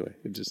 Yeah. Anyway,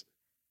 it just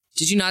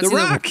did you not the see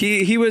Rock?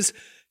 He was.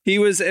 It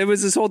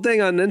was this whole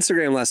thing on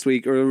Instagram last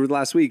week.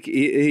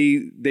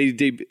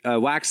 They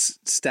wax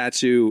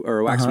statue or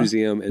a wax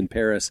museum in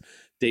Paris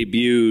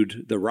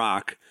debuted the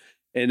Rock,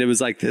 and it was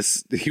like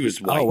this. He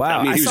was white. Oh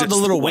wow! I saw the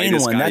Lil Wayne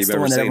one. That's the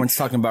one that everyone's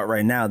talking about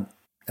right now.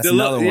 That's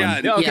another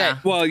one. Okay. Yeah.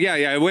 Well, yeah.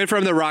 It went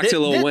from the Rock to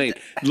Lil Wayne.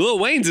 Lil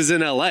Wayne's is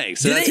in L.A.,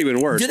 so that's even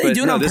worse. Did they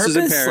do it on this purpose?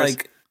 Was in Paris.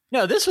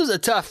 No, this was a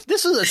tough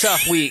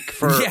week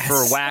for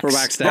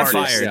wax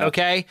artists.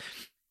 Okay.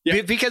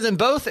 Yeah. Because in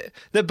both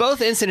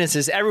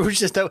incidences,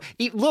 everyone's just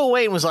Lil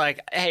Wayne was like,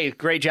 "Hey,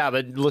 great job!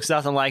 It looks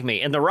nothing like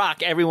me." And The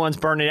Rock, everyone's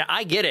burning it.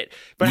 I get it,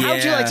 but how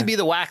would you like to be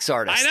the wax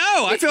artist? I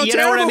know. I feel you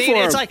terrible know what I mean? for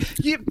him. It's like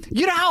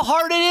you know how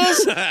hard it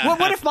is.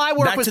 What if my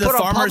work was put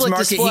on public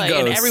display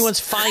and everyone's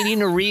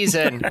finding a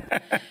reason?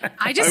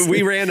 I'm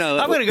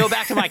going to go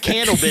back to my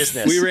candle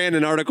business. We ran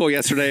an article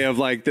yesterday of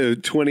like the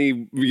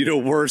 20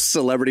 worst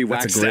celebrity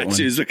wax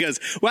statues because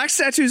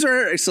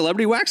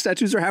celebrity wax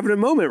statues are having a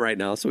moment right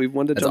now. So we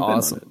wanted to jump in on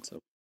it.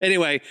 So.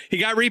 Anyway, he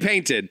got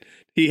repainted.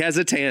 He has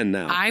a tan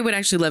now. I would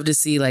actually love to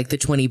see like the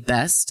 20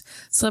 best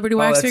celebrity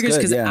wax figures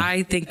because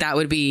I think that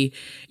would be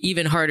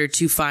even harder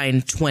to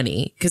find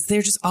 20 because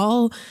they're just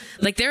all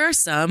like there are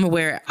some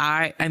where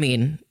I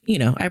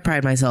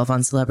pride myself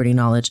on celebrity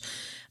knowledge.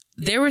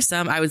 There were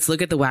some I would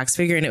look at the wax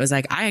figure and it was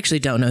like, I actually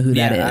don't know who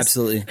that is.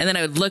 Absolutely. And then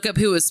I would look up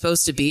who it was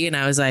supposed to be and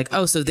I was like,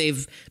 oh, so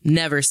they've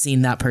never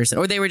seen that person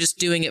or they were just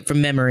doing it from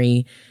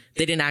memory.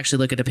 They didn't actually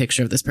look at a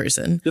picture of this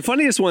person. The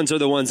funniest ones are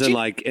the ones in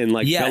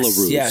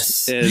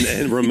Belarus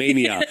and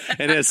Romania.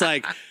 And it's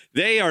like,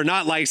 they are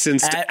not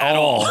licensed at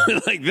all.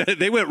 Like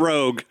they went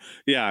rogue.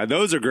 Yeah,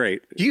 those are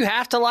great. Do you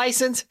have to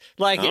license?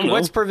 Like,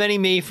 what's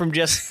preventing me from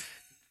just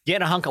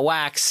getting a hunk of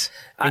wax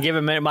and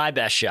giving it my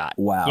best shot?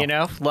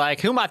 Wow.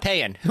 Like, who am I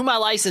paying? Who am I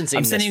licensing?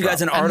 I'm sending you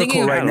guys an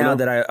article right now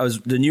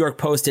that the New York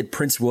Post did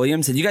Prince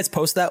Williams. Did you guys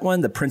post that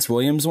one? The Prince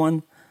Williams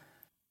one?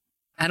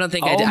 I don't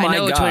think I did. I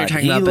know which one you're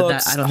talking about,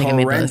 but I don't think I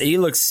made this. He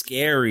looks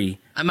scary.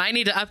 I might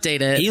need to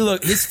update it.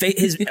 His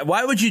face.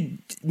 Why would you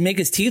make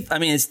his teeth? I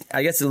mean,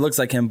 I guess it looks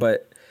like him,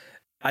 but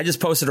I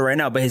just posted it right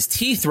now. But his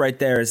teeth right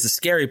there is the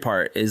scary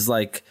part. Is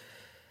like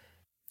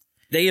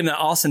they give him the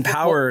Austin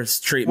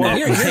Powers treatment.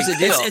 Well, here's the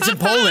deal. It's in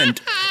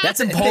Poland. That's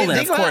in Poland,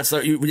 of course.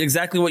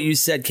 Exactly what you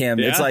said, Cam.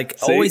 Yeah. It's like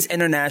always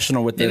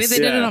international with Maybe this.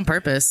 Maybe they did it on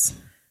purpose.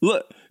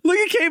 Look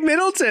at Kate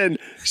Middleton.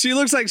 She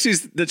looks like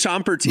she's the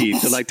chomper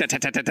teeth. They're like,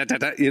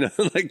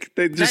 like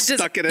they just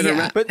stuck it in her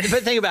mouth. But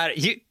think about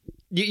it.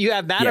 You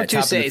have Madame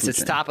Tussauds.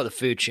 It's top of the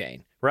food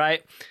chain,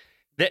 right?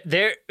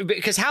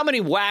 Because how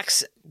many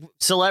wax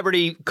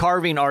celebrity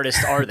carving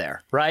artists are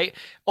there, right?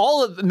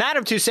 All of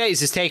Madame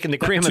Tussauds is taking the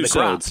cream of the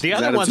crop. The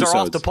other ones are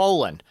off to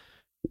Poland.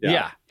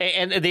 Yeah.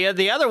 And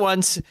the other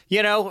ones,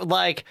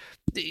 like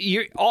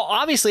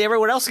obviously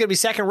everyone else is going to be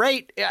second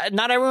rate.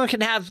 Not everyone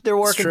can have their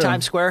work in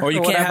Times Square. Or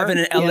you can't have it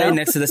in LA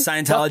next to the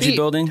Scientology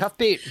building. Tough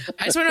beat.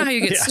 I just want to know how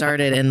you get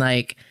started in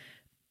like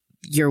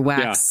your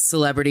wax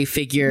celebrity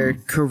figure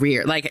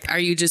career. Like, are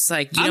you just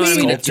like, you know what I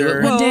mean? Do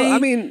it one day? I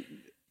mean,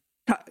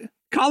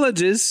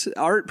 colleges,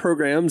 art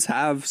programs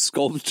have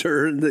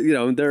sculpture.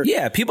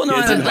 They're people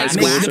know how to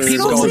the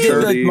people who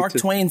do the Mark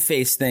Twain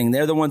face thing.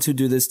 They're the ones who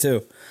do this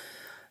too.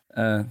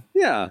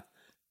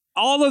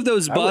 All of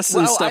those busts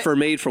and stuff are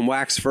made from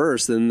wax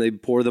first, then they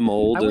pour the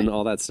mold and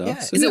all that stuff. Yeah.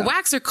 Is it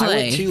wax or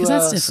clay? Because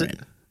that's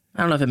different.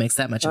 I don't know if it makes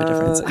that much of a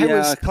difference. I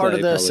was part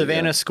of the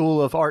Savannah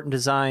School of Art and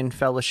Design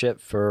Fellowship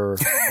for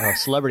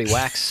celebrity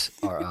wax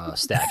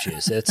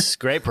statues. It's a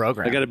great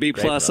program. I got a B+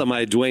 on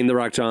my Dwayne The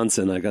Rock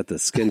Johnson. I got the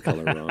skin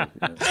color wrong.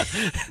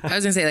 I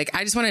was gonna say, like,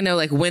 I just want to know,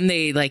 like, when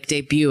they like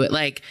debut it,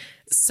 like,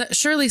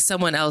 surely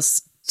someone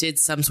else did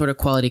some sort of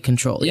quality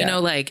control. You know,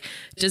 like,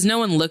 does no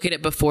one look at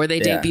it before they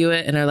debut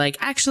it and are like,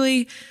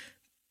 actually?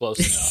 Close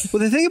enough.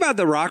 Well, the thing about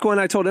the Rock one,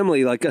 I told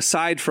Emily, like,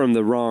 aside from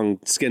the wrong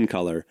skin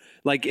color,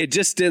 like, it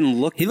just didn't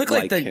look. He looked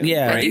like him,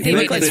 right? He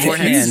looked like the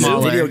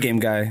Hitman, video game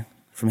guy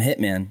from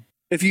Hitman.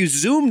 If you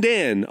zoomed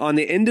in on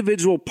the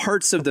individual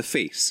parts of the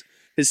face,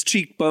 his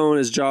cheekbone,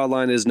 his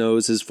jawline, his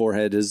nose, his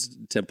forehead, his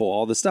temple,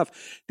 all the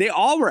stuff, they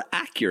all were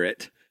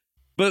accurate.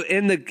 But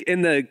in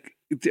the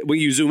when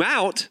you zoom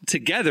out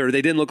together,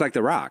 they didn't look like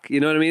The Rock. You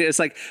know what I mean? It's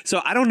like,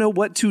 so I don't know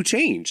what to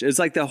change. It's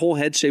like the whole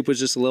head shape was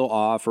just a little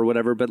off or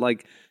whatever. But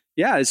like,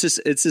 yeah, it's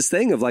this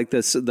thing of like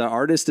the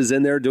artist is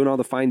in there doing all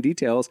the fine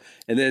details,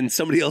 and then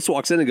somebody else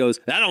walks in and goes,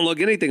 "That don't look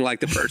anything like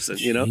the person,"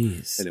 you know.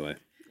 Anyway,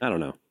 I don't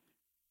know.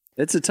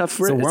 It's a tough.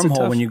 It's a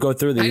wormhole when you go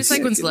through these. I just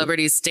like when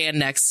celebrities stand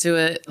next to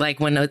it, like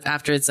when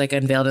after it's like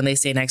unveiled and they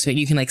stay next to it,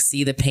 you can like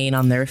see the pain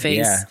on their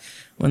face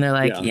when they're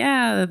like,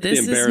 "Yeah,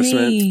 this is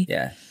me."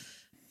 Yeah,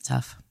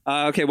 tough.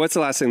 Okay, what's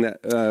the last thing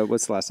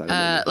what's the last item?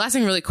 Last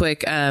thing really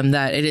quick,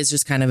 that it is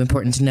just kind of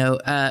important to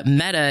note.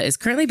 Meta is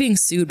currently being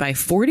sued by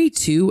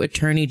 42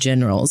 attorney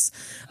generals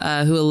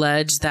who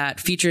allege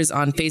that features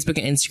on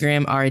Facebook and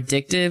Instagram are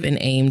addictive and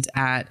aimed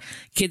at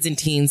kids and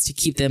teens to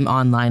keep them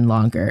online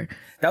longer.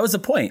 That was the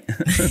point.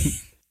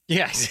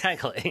 Yeah,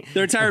 exactly.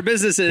 Their entire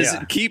business is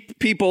keep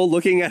people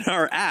looking at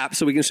our app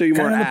so we can show you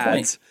more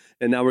ads.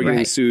 And now we're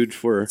getting sued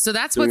for. So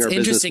that's what's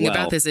interesting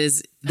about this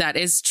is that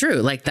is true.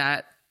 Like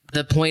that.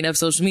 The point of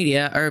social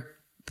media or,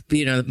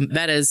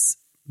 Meta's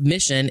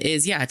mission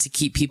is, to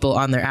keep people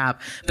on their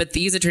app. But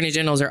these attorney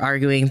generals are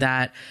arguing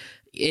that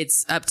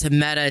it's up to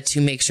Meta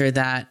to make sure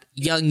that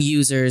young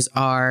users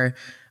are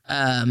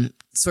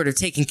sort of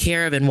taken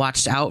care of and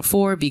watched out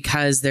for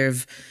because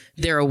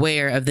they're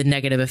aware of the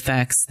negative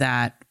effects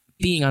that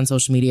being on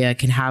social media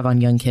can have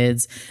on young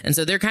kids. And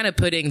so they're kind of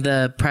putting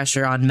the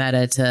pressure on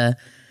Meta to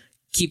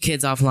keep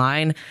kids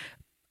offline.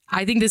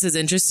 I think this is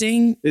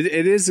interesting.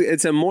 It is.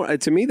 It's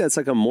to me, that's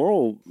like a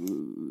moral,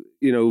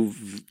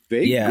 vague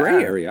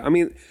gray area. I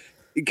mean,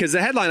 because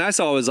the headline I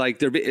saw was like,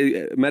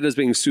 Meta's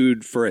being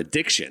sued for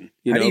addiction.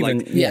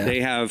 They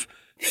have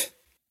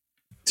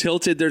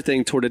tilted their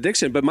thing toward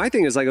addiction. But my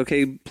thing is like,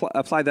 okay,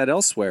 apply that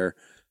elsewhere.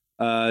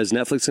 Is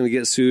Netflix going to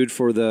get sued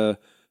for the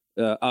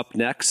up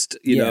next,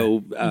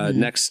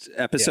 next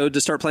episode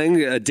to start playing,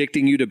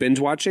 addicting you to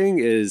binge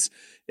watching?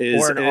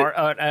 Or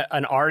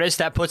an artist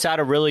that puts out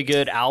a really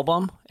good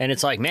album, and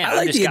it's like, man, I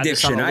like just the got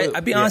addiction.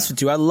 I'll be honest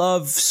with you. I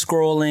love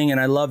scrolling and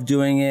I love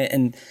doing it.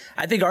 And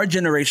I think our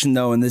generation,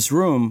 though, in this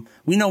room,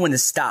 we know when to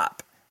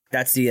stop.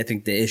 That's I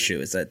think the issue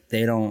is that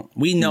they don't.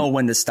 We know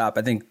when to stop.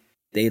 I think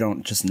they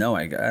don't just know.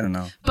 I don't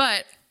know.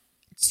 But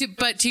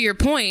to your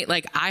point,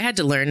 like I had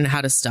to learn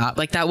how to stop.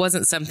 Like that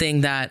wasn't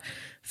something that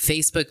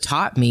Facebook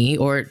taught me,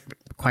 or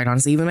quite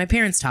honestly, even my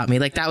parents taught me.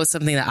 Like that was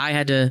something that I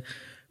had to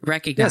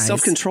recognize.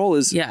 Self-control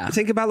is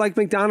think about like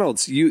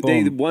McDonald's.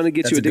 They want to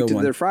get you addicted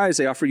to their fries.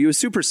 They offer you a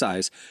super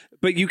size,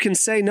 but you can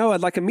say no,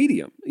 I'd like a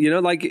medium.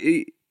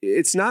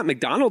 It's not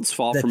McDonald's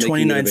fault for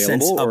making it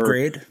available.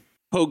 Upgrade.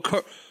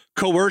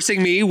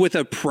 Coercing me with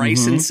a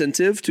price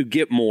incentive to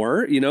get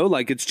more,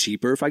 like it's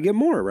cheaper if I get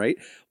more, right?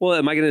 Well,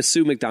 am I going to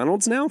sue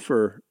McDonald's now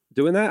for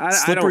doing that?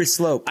 Slippery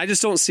slope. I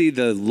just don't see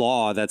the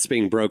law that's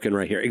being broken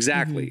right here.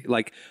 Exactly.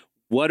 Like,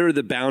 what are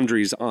the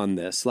boundaries on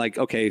this? Like,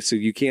 okay, so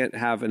you can't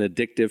have an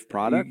addictive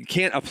product. You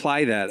can't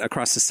apply that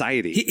across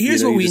society.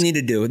 Here's what we need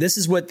to do. This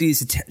is what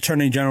these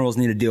attorney generals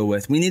need to deal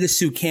with. We need to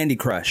sue Candy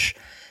Crush.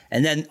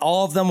 And then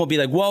all of them will be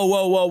like, whoa,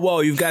 whoa, whoa,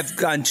 whoa, you've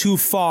gone too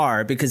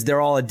far, because they're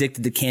all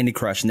addicted to Candy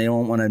Crush and they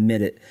don't want to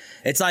admit it.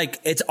 It's like,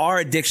 it's our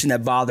addiction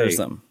that bothers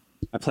them.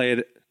 I play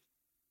it.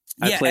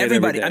 Yeah,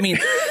 everybody. I mean,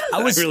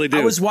 I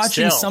was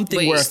watching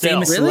something where a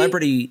famous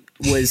celebrity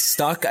was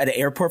stuck at an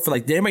airport for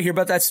like, did anybody hear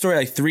about that story?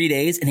 Like 3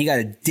 days, and he got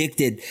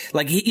addicted.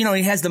 Like, he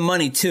has the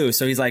money too.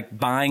 So he's like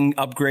buying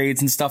upgrades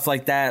and stuff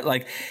like that.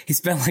 Like, he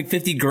spent like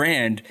 50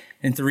 grand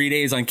in 3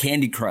 days on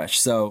Candy Crush.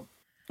 So,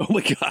 oh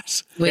my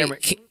gosh.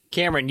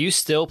 Cameron, you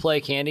still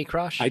play Candy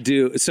Crush? I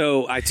do.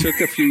 So I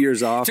took a few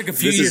years off. Took a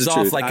few years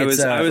off, like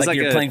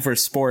you're playing for a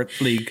sport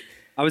league.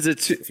 I was a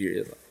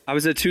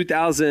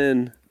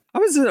 2000. I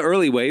was in the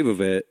early wave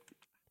of it.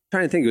 I'm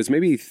trying to think, it was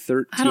maybe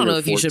 13. I don't know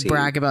if you should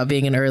brag about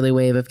being an early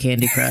wave of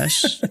Candy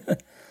Crush.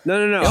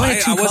 No.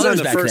 I wasn't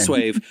on the first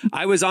wave.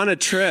 I was on a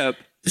trip.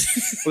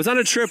 With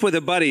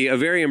a buddy, a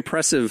very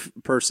impressive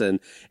person,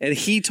 and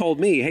he told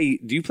me, "Hey,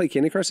 do you play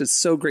Candy Crush? It's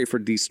so great for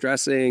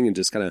de-stressing and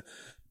just kind of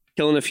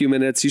killing a few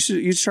minutes. You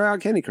should try out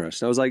Candy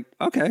Crush." And I was like,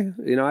 "Okay,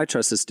 I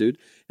trust this dude."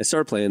 I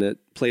started playing it,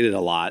 played it a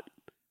lot.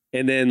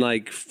 And then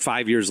like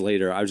 5 years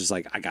later, I was just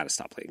like, I got to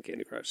stop playing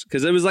Candy Crush,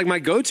 because it was like my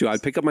go-to.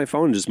 I'd pick up my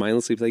phone and just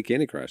mindlessly play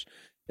Candy Crush.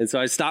 And so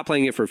I stopped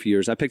playing it for a few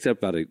years. I picked it up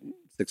about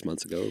 6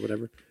 months ago or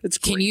whatever. It's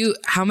great.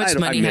 How much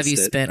money have you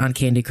spent on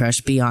Candy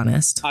Crush? Be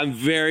honest. I'm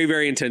very,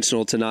 very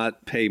intentional to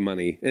not pay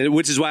money,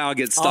 which is why I'll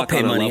get stuck I'll pay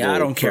on money. a level. I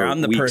don't care.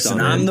 I'm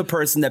the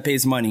person that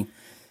pays money.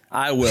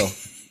 I will.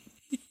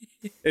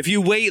 If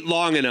you wait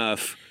long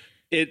enough,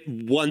 it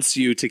wants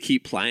you to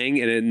keep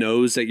playing, and it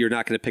knows that you're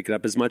not going to pick it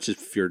up as much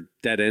if you're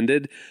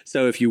dead-ended.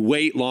 So if you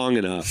wait long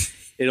enough,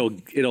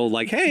 it'll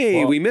like,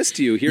 hey, we missed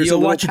you. Here's a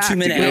little pack to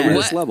get over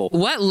this level.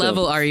 What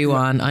level are you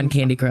on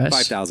Candy Crush?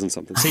 5,000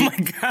 something. Oh my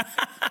God.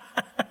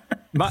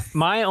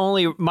 My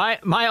only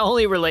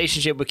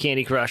relationship with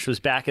Candy Crush was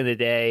back in the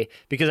day,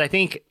 because I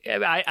think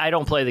I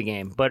don't play the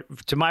game, but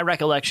to my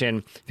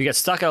recollection, if you got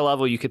stuck at a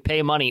level, you could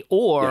pay money,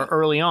 or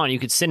early on you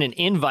could send an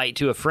invite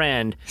to a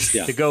friend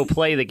to go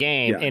play the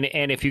game,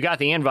 and if you got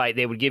the invite,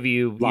 they would give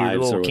you your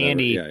little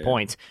candy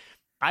points.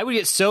 I would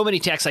get so many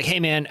texts like, "Hey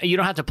man, you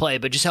don't have to play,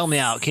 but just help me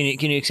out. Can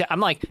you accept?" I'm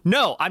like,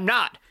 "No, I'm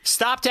not.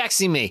 Stop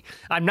texting me.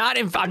 I'm not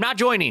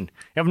joining.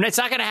 It's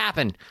not going to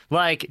happen.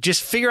 Like,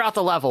 just figure out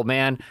the level,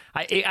 man."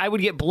 I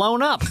would get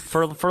blown up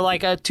for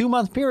like a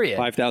 2-month period.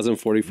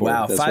 5,044.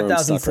 Wow,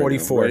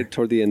 5,044. Right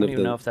toward the end I don't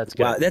even know if that's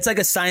good. Wow, that's like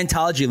a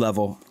Scientology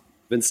level.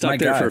 Been stuck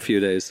there for a few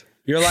days.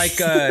 You're like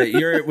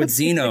you're with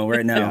Zeno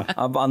right now.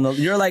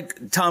 You're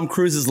like Tom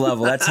Cruise's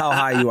level. That's how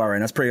high you are,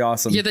 and that's pretty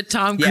awesome. You're the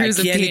Tom Cruise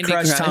of Candy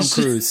Crush. Tom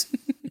Cruise.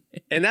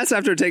 And that's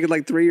after taking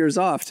like 3 years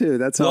off too.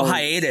 That's a little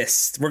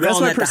hiatus. We're that's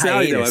calling my that the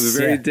personality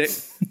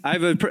hiatus. though. I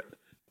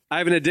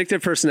have an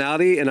addictive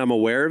personality, and I'm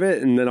aware of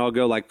it. And then I'll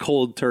go like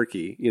cold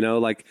turkey.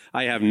 Like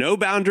I have no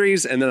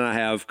boundaries, and then I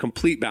have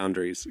complete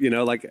boundaries.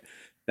 Like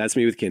that's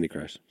me with Candy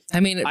Crush.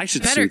 I mean, I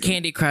should better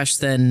Candy Crush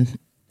than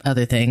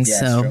other things.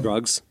 So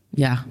drugs.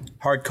 Yeah.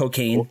 Hard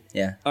cocaine. Cool.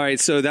 Yeah. All right.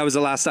 So that was the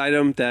last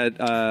item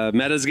that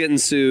Meta's getting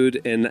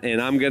sued,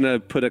 and I'm going to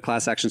put a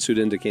class action suit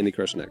into Candy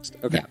Crush next.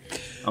 Okay. Yeah.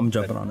 I'm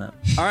jumping on that.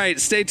 All right.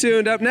 Stay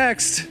tuned. Up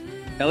next,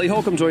 Ellie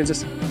Holcomb joins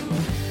us.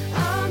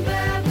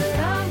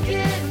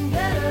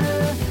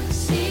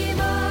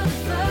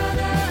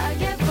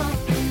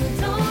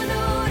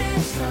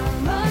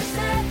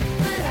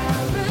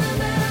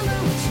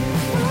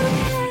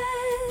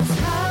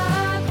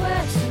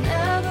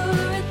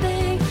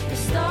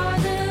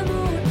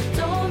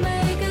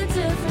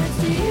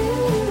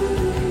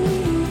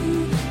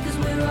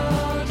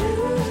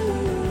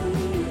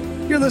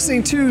 You're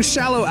listening to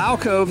Shallow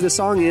Alcove. The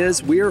song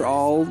is We're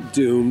All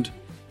Doomed.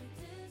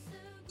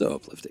 So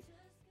uplifting.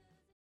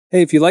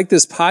 Hey, if you like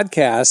this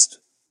podcast,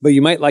 but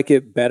you might like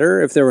it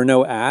better if there were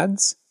no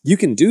ads, you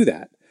can do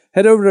that.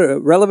 Head over to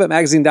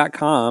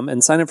relevantmagazine.com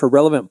and sign up for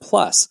Relevant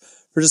Plus.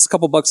 For just a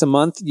couple bucks a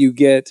month, you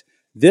get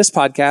this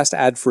podcast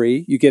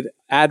ad-free. You get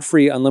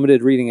ad-free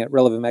unlimited reading at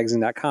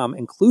relevantmagazine.com,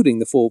 including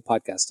the full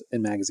podcast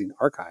and magazine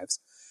archives,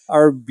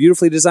 our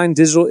beautifully designed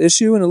digital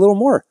issue, and a little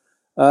more.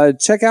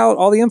 Check out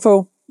all the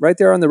info right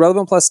there on the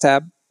Relevant Plus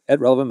tab at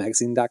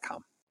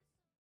relevantmagazine.com.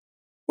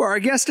 Well, our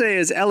guest today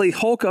is Ellie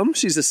Holcomb.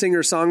 She's a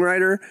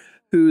singer-songwriter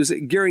who's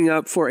gearing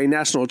up for a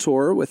national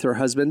tour with her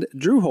husband,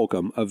 Drew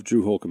Holcomb of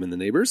Drew Holcomb and the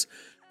Neighbors,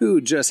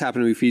 who just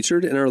happened to be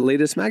featured in our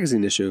latest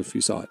magazine issue, if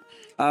you saw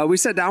it. We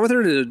sat down with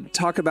her to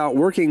talk about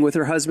working with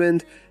her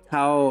husband,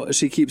 how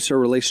she keeps her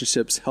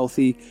relationships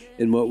healthy,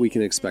 and what we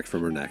can expect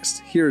from her next.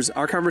 Here's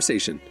our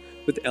conversation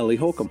with Ellie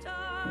Holcomb.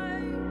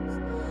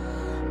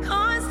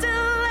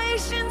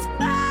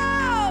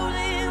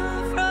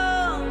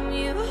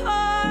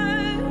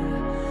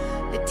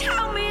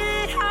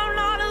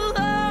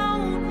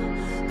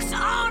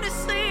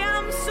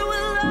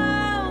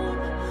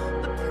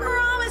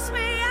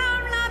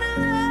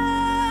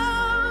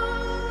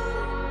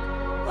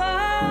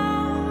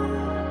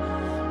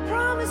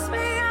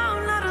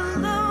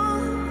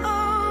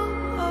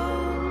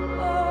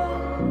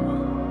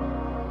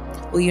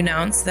 Well, you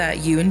announced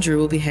that you and Drew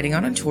will be heading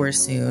on tour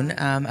soon.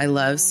 I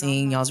love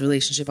seeing y'all's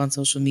relationship on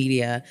social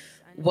media.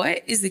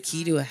 What is the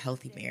key to a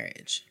healthy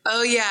marriage?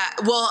 Oh, yeah.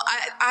 Well,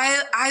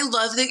 I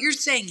love that you're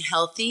saying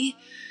healthy,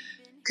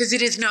 because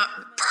it is not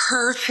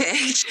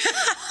perfect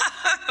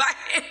by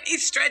any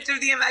stretch of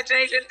the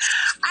imagination.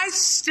 I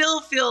still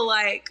feel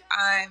like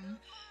I'm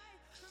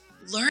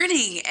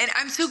learning, and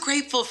I'm so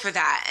grateful for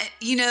that.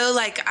 You know,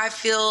 like, I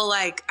feel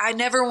like I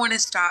never want to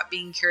stop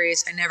being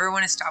curious. I never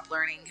want to stop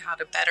learning how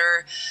to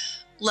better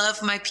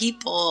love my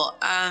people.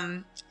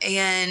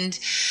 And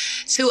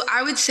so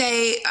I would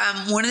say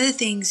one of the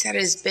things that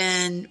has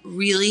been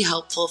really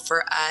helpful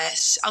for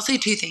us, I'll say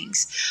two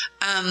things.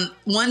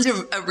 One's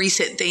a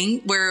recent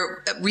thing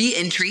where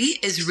re-entry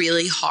is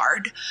really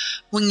hard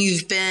when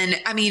you've been,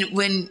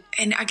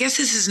 and I guess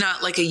this is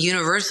not like a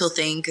universal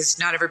thing because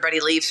not everybody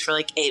leaves for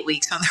like 8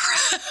 weeks on the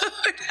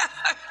road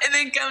and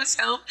then comes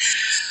home.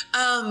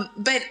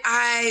 But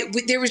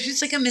there was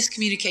just like a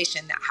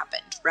miscommunication that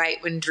happened, right?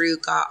 When Drew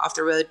got off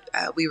the road,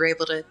 we were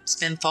able to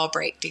spend fall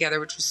break together,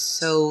 which was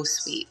so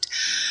sweet.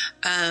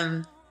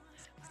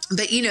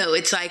 But you know,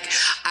 it's like,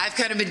 I've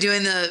kind of been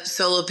doing the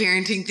solo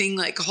parenting thing,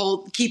 like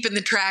keeping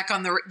the track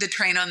on the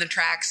train on the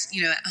tracks,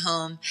 you know, at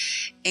home,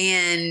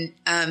 and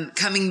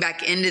coming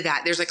back into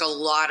that, there's like a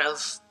lot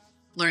of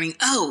learning.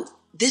 Oh,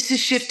 this has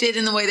shifted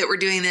in the way that we're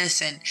doing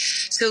this. And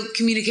so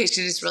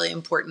communication is really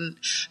important,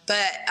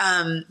 but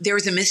there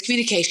was a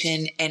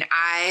miscommunication and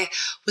I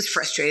was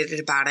frustrated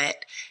about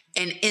it.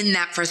 And in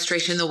that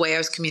frustration, the way I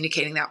was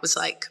communicating that was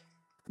like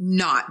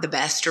not the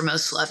best or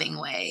most loving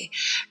way.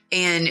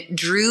 And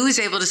Drew was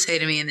able to say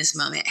to me in this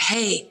moment,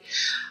 hey,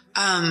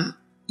 I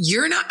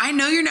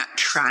know you're not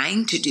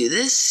trying to do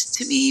this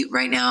to me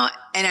right now.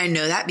 And I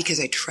know that because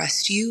I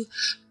trust you,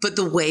 but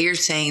the way you're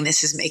saying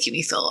this is making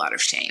me feel a lot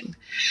of shame.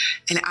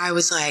 And I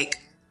was like,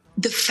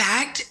 the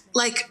fact,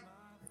 like,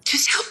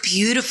 just how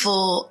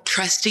beautiful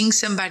trusting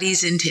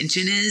somebody's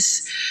intention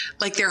is,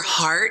 like their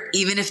heart,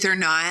 even if they're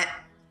not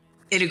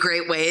in a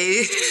great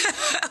way,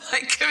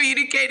 like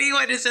communicating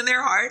what is in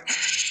their heart.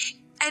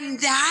 And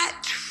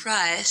that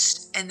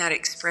trust and that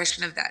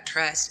expression of that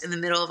trust in the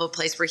middle of a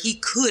place where he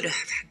could have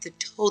had the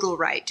total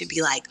right to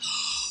be like,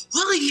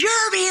 well,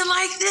 you're being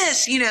like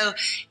this, you know,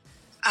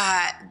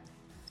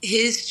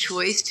 his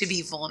choice to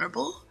be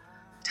vulnerable,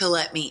 to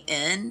let me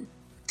into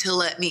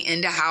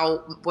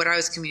how what I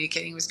was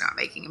communicating was not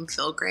making him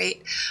feel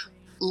great,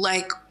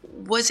 like,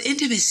 was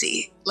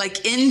intimacy.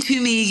 Like, into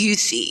me, you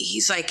see.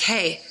 He's like,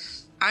 hey,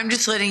 I'm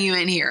just letting you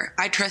in here.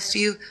 I trust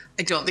you.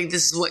 I don't think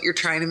this is what you're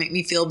trying to make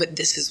me feel, but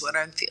this is what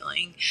I'm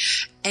feeling.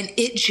 And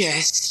it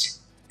just,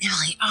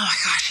 Emily, oh my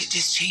gosh, it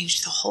just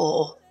changed the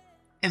whole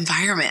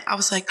environment. I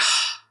was like,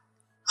 oh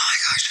my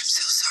gosh, I'm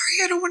so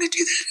sorry. I don't want to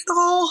do that at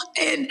all.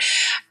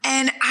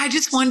 And I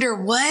just wonder,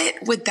 what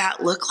would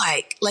that look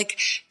like? Like,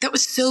 that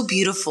was so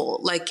beautiful,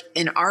 like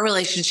in our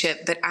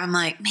relationship. But I'm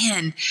like,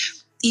 man,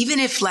 even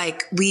if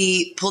like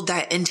we pulled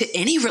that into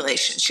any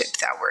relationship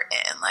that we're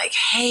in, like,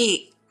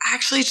 hey,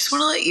 actually, I just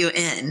want to let you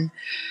in.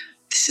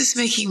 This is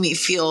making me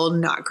feel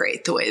not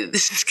great the way that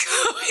this is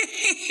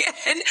going.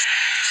 And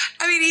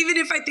I mean, even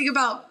if I think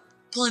about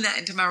pulling that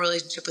into my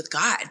relationship with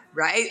God,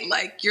 right?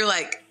 Like, you're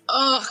like,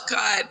 oh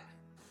God,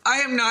 I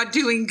am not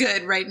doing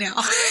good right now.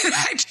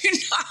 I do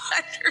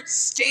not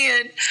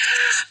understand.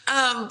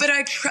 But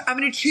I'm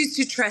going to choose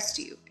to trust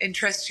you, and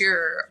trust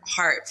your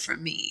heart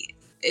from me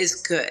is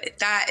good.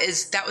 That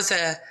was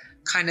a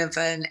kind of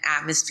an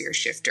atmosphere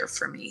shifter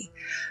for me.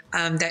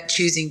 That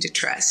choosing to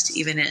trust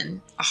even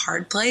in a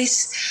hard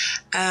place.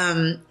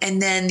 And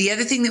then the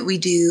other thing that we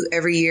do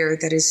every year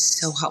that is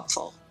so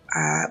helpful,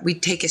 we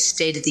take a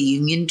State of the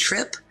Union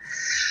trip.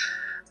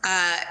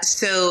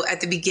 So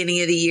at the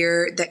beginning of the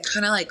year, that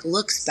kind of like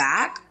looks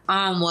back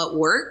on what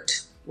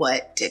worked,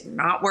 what did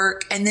not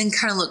work, and then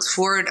kind of looks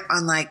forward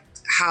on like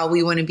how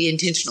we want to be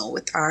intentional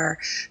with our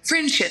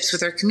friendships,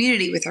 with our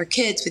community, with our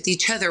kids, with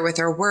each other, with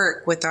our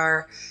work, with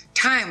our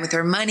time, with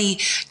our money,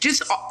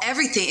 just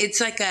everything. It's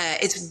like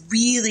it's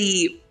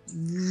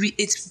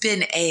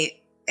been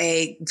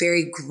a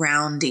very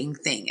grounding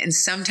thing. And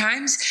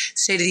sometimes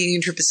State of the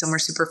Union trip is somewhere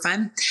super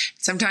fun.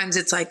 Sometimes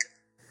it's like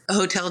a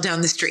hotel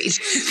down the street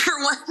for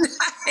one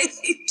night,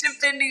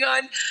 depending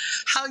on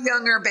how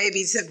young our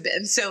babies have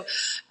been. So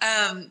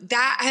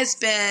that has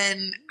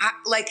been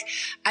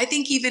I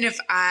think even if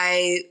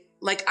I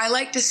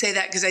like to say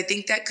that because I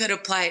think that could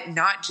apply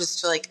not just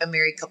to like a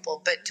married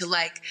couple, but to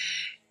like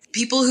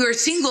people who are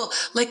single,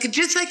 like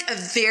just like a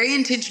very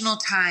intentional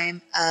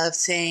time of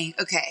saying,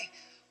 okay,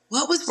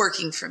 what was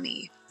working for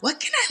me? What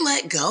can I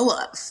let go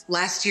of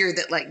last year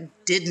that like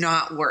did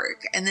not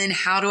work? And then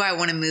how do I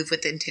want to move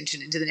with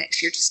intention into the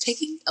next year? Just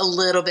taking a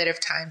little bit of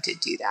time to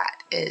do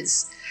that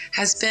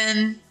has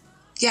been,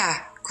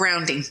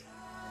 grounding.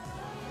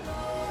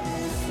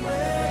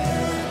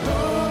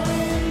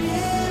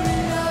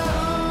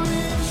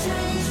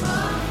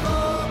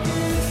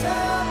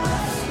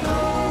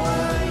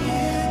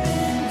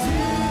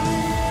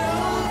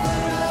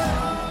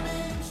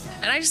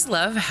 I just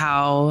love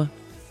how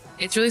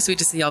It's really sweet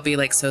to see y'all be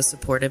like so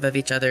supportive of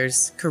each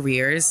other's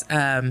careers, which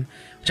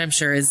I'm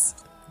sure is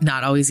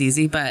not always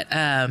easy, but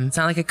it's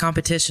not like a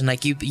competition. Like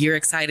you're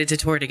excited to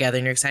tour together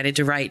and you're excited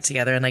to write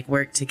together and like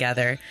work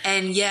together.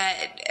 And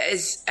yet,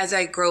 as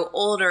I grow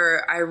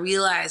older, I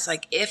realize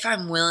like if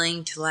I'm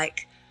willing to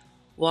like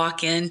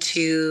walk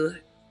into,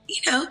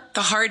 the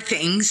hard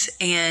things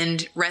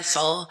and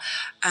wrestle,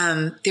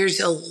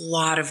 there's a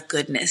lot of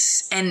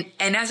goodness. And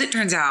as it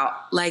turns out,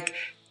 like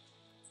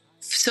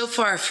so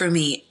far for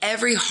me,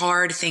 every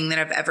hard thing that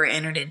I've ever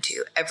entered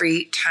into,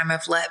 every time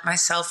I've let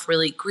myself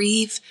really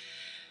grieve,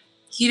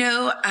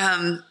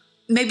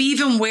 maybe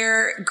even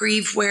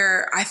grieve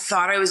where I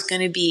thought I was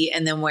going to be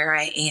and then where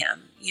I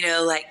am,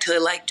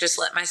 to just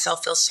let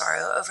myself feel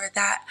sorrow over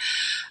that.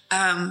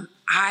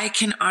 I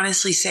can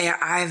honestly say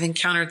I've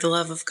encountered the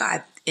love of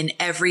God in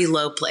every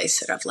low place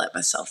that I've let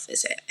myself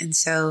visit. And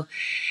so,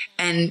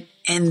 and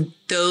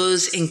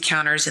those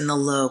encounters in the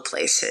low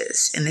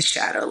places, in the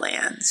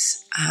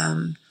Shadowlands,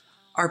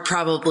 are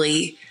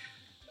probably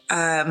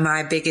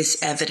my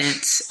biggest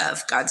evidence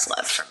of God's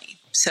love for me.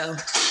 So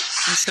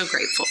I'm so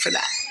grateful for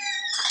that.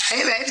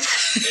 Hey, babe.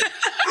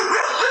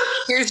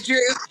 Here's Drew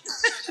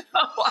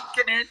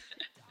walking in.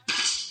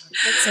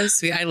 That's so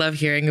sweet. I love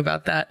hearing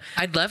about that.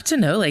 I'd love to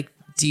know, like,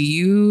 do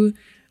you,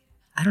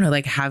 I don't know,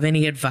 like have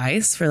any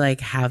advice for like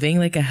having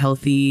like a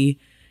healthy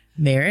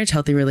marriage,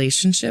 healthy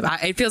relationship?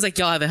 It feels like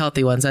y'all have a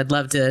healthy one, so I'd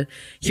love to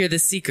hear the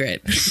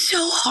secret. It's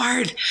so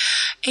hard.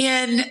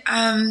 And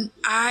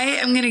I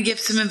am going to give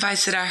some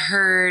advice that I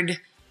heard,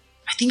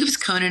 I think it was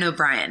Conan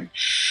O'Brien.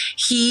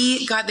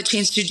 He got the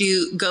chance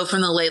to go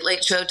from the Late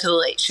Late Show to the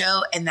Late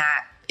Show, and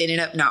that ended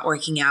up not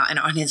working out. And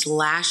on his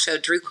last show,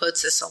 Drew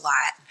quotes this a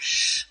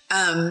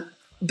lot.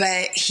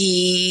 But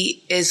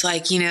he is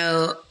like,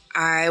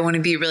 I want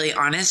to be really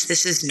honest.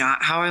 This is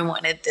not how I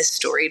wanted this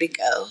story to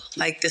go.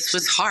 Like, this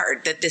was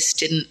hard that this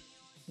didn't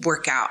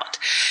work out.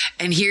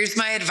 And here's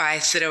my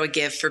advice that I would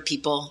give for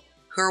people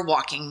who are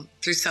walking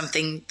through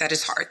something that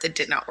is hard, that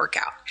did not work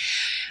out.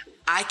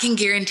 I can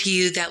guarantee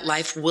you that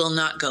life will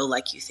not go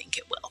like you think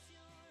it will.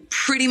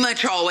 Pretty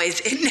much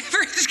always. It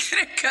never is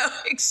going to go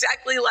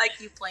exactly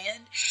like you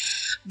planned.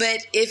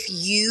 But if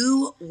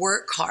you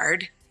work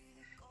hard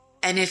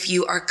and if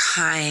you are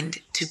kind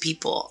to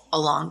people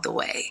along the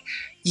way,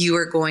 you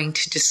are going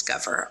to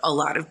discover a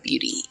lot of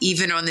beauty,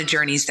 even on the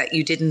journeys that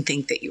you didn't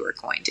think that you were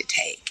going to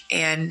take.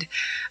 And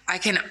I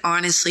can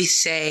honestly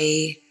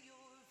say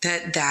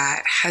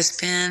that has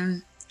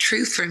been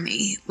true for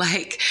me.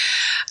 Like,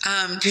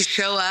 to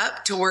show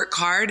up, to work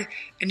hard,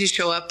 and to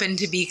show up and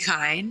to be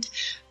kind,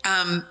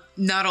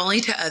 not only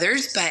to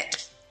others,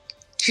 but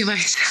to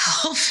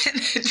myself, and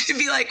to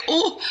be like,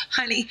 oh,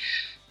 honey,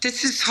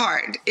 this is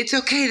hard. It's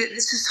okay that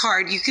this is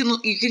hard. You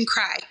can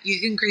cry. You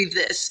can grieve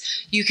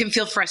this. You can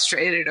feel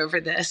frustrated over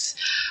this.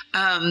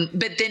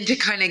 But then to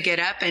kind of get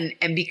up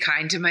and be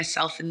kind to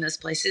myself in those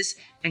places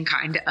and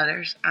kind to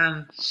others.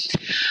 I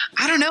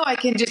don't know. I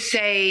can just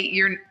say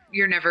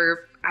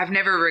I've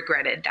never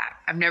regretted that.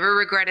 I've never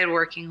regretted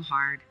working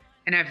hard,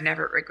 and I've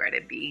never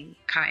regretted being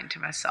kind to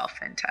myself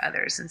and to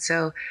others. And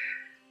so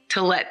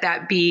to let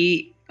that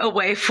be a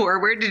way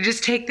forward, to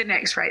just take the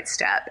next right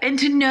step, and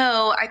to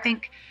know, I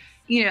think,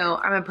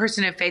 I'm a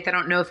person of faith. I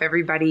don't know if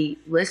everybody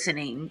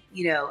listening,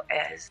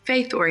 is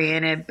faith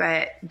oriented,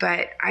 but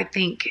I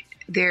think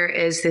there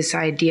is this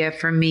idea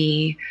for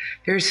me,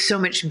 there's so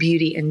much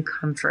beauty and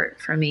comfort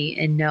for me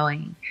in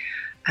knowing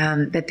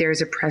that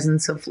there's a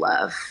presence of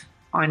love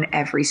on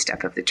every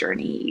step of the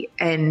journey.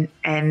 And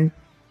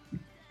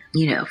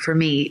for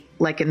me,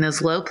 like in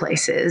those low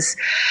places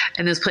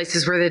and those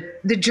places where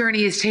the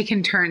journey has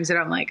taken turns that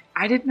I'm like,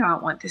 I did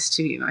not want this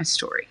to be my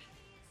story.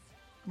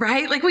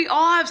 Right? Like, we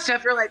all have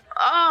stuff you're like,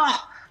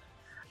 oh,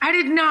 I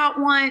did not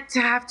want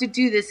to have to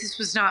do this. This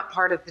was not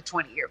part of the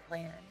 20-year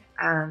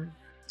plan.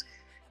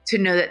 To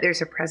know that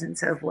there's a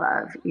presence of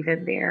love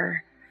even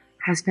there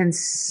has been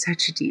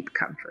such a deep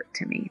comfort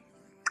to me,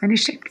 and it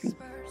shaped me.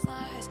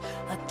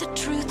 Let the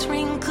truth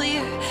ring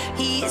clear.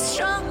 He is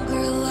stronger,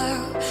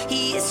 love.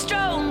 He is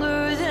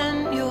stronger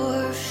than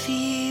your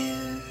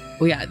fear.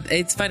 Well, yeah,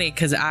 it's funny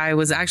because I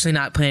was actually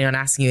not planning on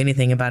asking you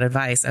anything about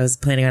advice. I was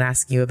planning on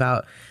asking you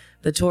about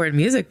the tour and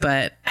music,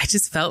 but I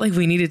just felt like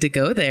we needed to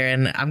go there,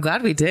 and I'm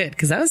glad we did,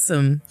 because that was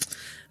some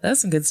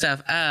good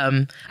stuff.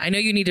 I know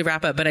you need to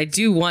wrap up, but I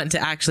do want to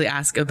actually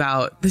ask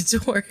about the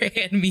tour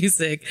and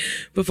music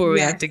before we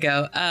have to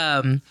go.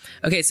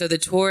 Okay, so the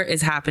tour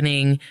is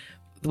happening,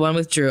 the one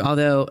with Drew,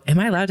 although, am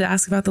I allowed to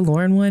ask about the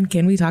Lauren one?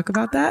 Can we talk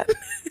about that?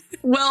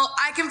 Well,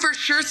 I can for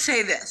sure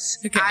say this.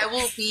 Okay. I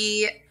will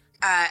be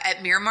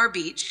at Miramar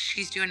Beach.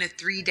 She's doing a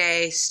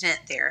 3-day stint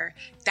there.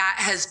 That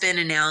has been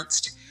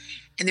announced.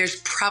 And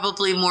there's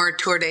probably more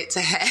tour dates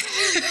ahead.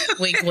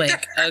 Wink,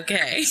 wink.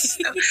 Okay.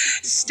 So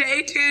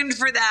stay tuned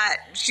for that.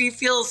 She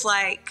feels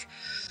like,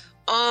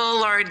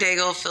 Lauren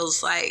Daigle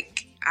feels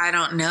like, I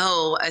don't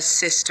know, a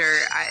sister.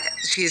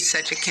 She is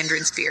such a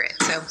kindred spirit.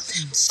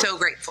 So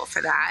grateful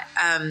for that.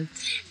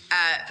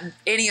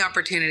 any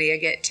opportunity I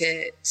get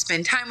to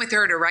spend time with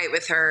her, to write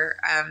with her,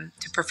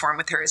 to perform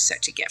with her is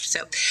such a gift.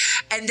 So,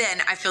 and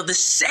then I feel the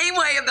same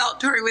way about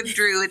touring with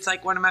Drew. It's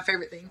like one of my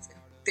favorite things.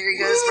 There he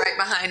goes, right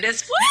behind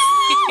us.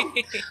 Woo!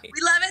 We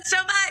love it so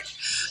much.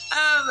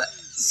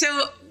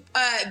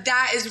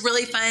 That is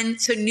really fun.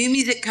 So new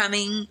music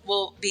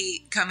will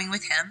be coming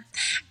with him.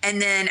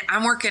 And then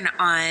I'm working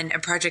on a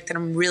project that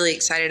I'm really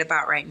excited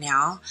about right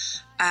now.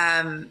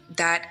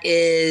 That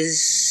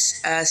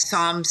is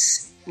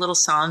Little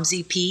Psalms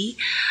EP.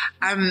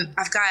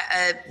 I've got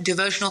a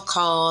devotional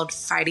called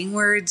Fighting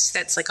Words.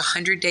 That's like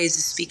 100 days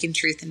of speaking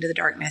truth into the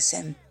darkness.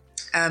 And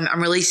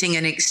I'm releasing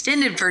an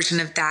extended version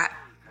of that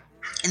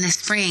in the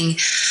spring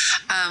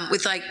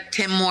with like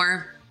 10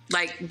 more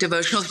like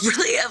devotionals,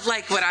 really of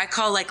like what I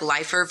call like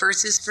lifer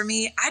verses for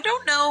me. I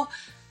don't know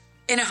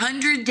in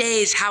 100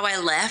 days how I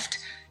left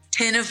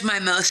 10 of my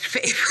most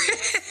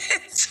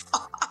favorites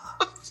off.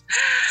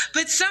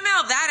 But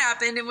somehow that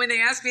happened. And when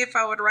they asked me if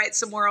I would write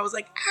some more, I was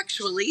like,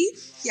 actually,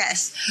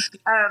 yes.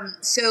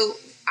 So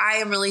I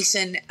am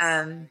releasing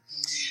an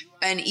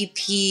EP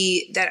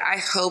that I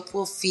hope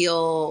will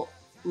feel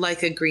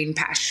like a green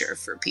pasture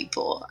for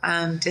people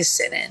to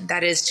sit in.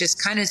 That is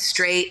just kind of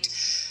straight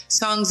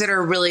songs that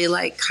are really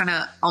like kind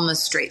of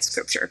almost straight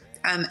scripture.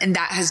 And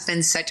that has been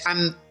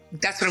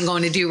that's what I'm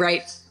going to do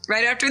right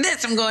after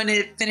this. I'm going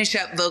to finish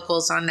up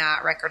vocals on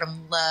that record.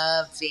 I'm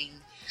loving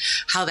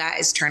how that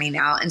is turning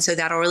out. And so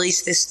that'll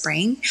release this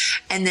spring.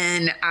 And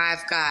then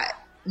I've got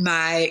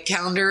my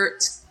calendar,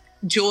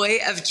 Joy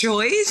of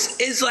Joys,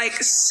 is like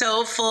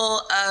so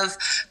full of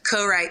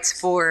co-writes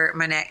for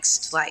my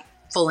next like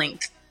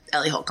full-length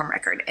Ellie Holcomb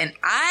record. And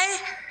I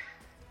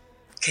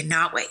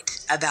cannot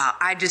wait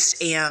I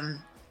just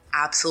am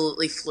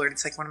absolutely floored.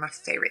 It's like one of my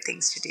favorite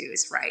things to do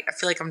is write. I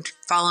feel like I'm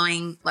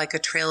following like a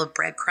trail of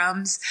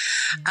breadcrumbs.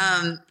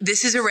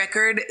 This is a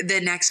record,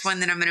 the next one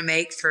that I'm going to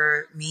make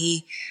for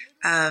me.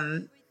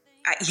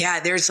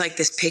 There's like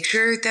this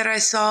picture that I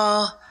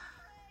saw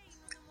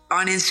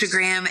on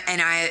Instagram,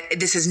 and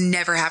this has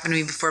never happened to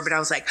me before, but I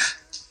was like,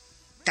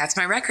 that's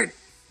my record.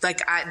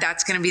 Like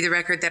that's going to be the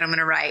record that I'm going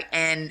to write.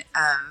 And,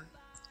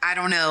 I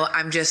don't know.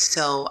 I'm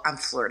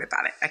floored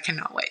about it. I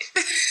cannot wait.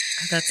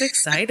 That's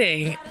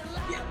exciting.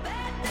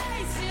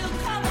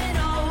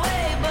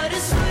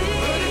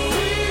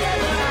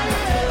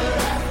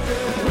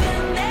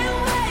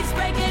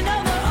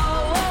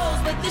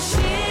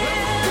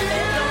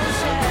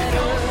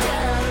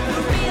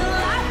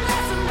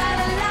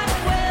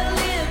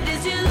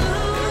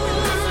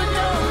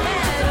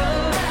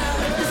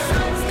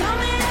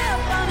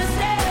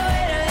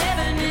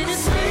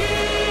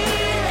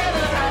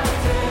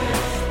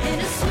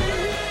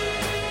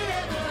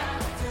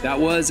 That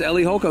was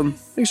Ellie Holcomb.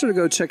 Make sure to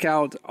go check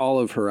out all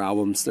of her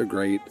albums. They're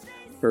great.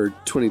 Her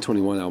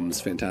 2021 album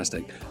is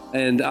fantastic.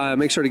 And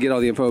make sure to get all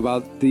the info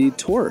about the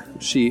tour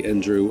she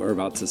and Drew are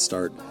about to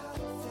start.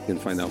 You can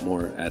find out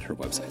more at her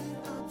website.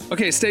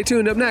 Okay, stay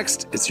tuned. Up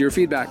next, it's your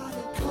feedback.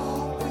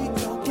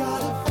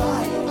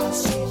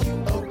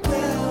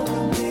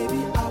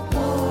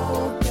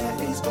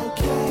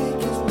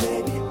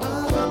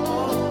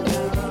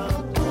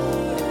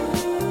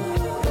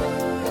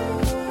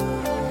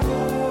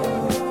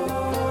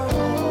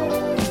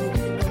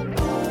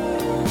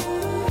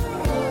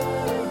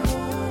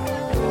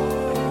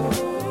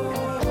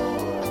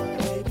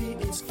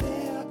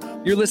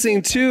 You're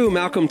listening to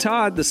Malcolm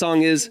Todd. The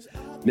song is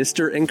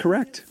Mr.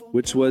 Incorrect,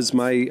 which was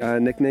my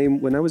nickname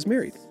when I was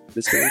married.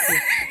 Mr.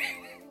 Incorrect.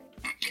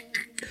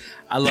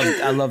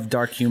 I love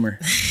dark humor.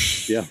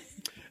 Yeah.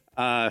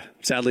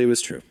 Sadly, it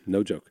was true.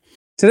 No joke.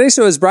 Today's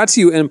show is brought to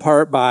you in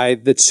part by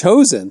The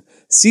Chosen.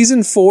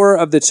 Season 4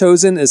 of The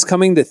Chosen is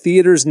coming to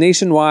theaters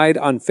nationwide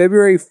on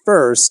February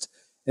 1st,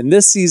 and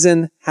this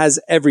season has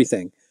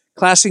everything.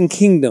 Clashing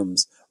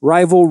kingdoms,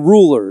 rival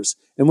rulers,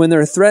 and when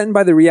they're threatened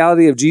by the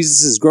reality of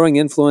Jesus' growing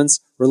influence,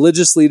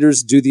 religious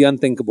leaders do the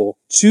unthinkable,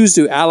 choose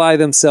to ally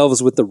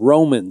themselves with the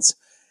Romans.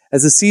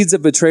 As the seeds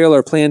of betrayal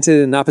are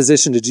planted and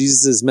opposition to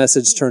Jesus'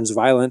 message turns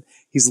violent,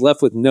 he's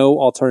left with no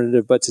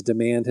alternative but to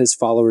demand his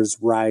followers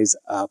rise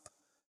up.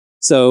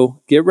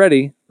 So get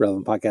ready,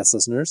 Relevant Podcast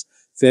listeners.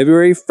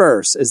 February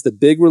 1st is the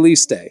big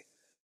release day.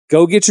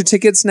 Go get your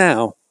tickets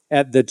now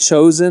at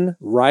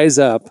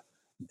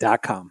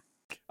thechosenriseup.com.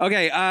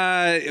 Okay,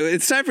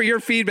 it's time for your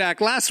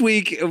feedback. Last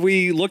week,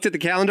 we looked at the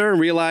calendar and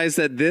realized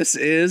that this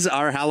is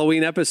our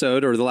Halloween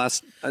episode, or the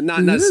last,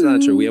 that's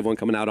not true. We have one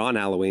coming out on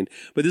Halloween,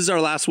 but this is our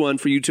last one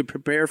for you to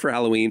prepare for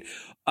Halloween.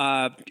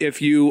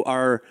 If you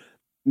are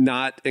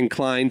not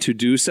inclined to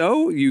do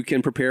so, you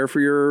can prepare for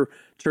your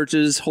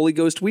church's Holy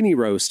Ghost Weenie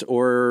Roast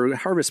or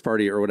Harvest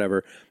Party or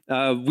whatever.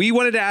 We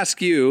wanted to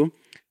ask you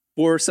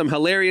for some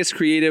hilarious,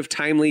 creative,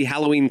 timely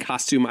Halloween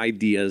costume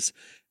ideas.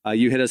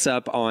 You hit us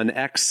up on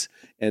X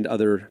and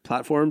other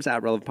platforms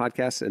at Relevant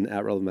Podcasts and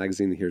at Relevant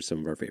Magazine. Here's some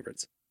of our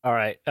favorites. All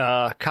right.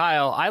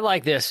 Kyle, I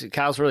like this.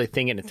 Kyle's really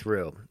thinking it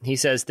through. He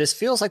says, this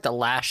feels like the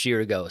last year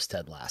ago as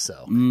Ted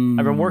Lasso.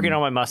 I've been working on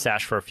my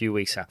mustache for a few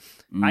weeks now.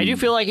 I do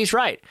feel like he's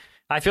right.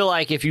 I feel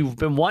like if you've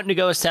been wanting to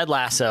go as Ted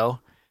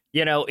Lasso,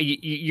 You know,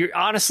 you're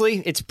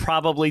honestly, it's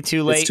probably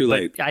too late. It's too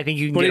late. I think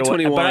you can get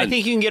away. But I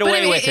think you can get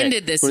away with it. It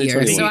ended this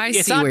year, so I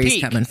see where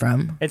he's coming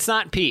from. It's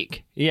not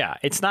peak. Yeah,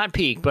 it's not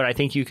peak, but I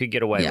think you could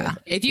get away with it.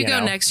 If you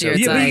go next year,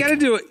 but like, you got to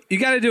do it. You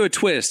got to do a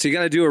twist. You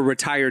got to do a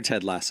retired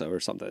Ted Lasso or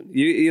something.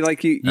 You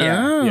He's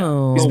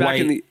back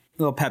in the.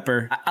 Little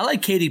pepper. I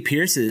like Katie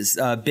Pierce's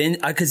binge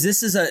because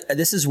this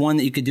is one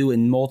that you could do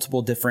in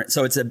multiple different.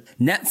 So it's a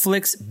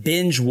Netflix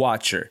binge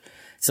watcher.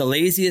 It's the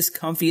laziest,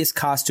 comfiest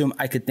costume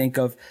I could think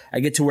of.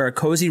 I get to wear a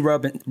cozy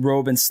robe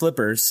and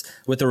slippers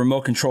with a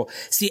remote control.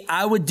 See,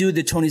 I would do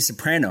the Tony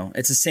Soprano.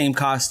 It's the same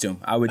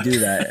costume. I would do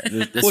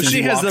that. Well,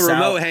 she has the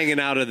remote hanging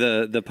out of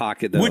the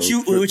pocket, though.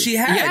 Which he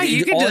had. Yeah,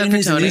 you could do that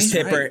for Tony.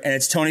 Newspaper, and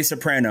it's Tony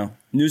Soprano.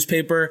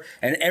 Newspaper.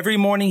 And every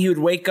morning he would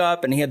wake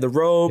up and he had the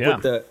robe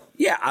with the...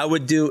 Yeah, I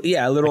would do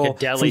a little like a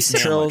deli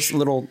trills,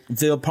 little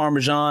veal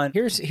parmesan.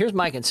 Here's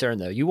my concern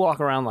though. You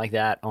walk around like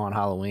that on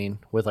Halloween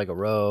with like a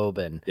robe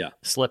and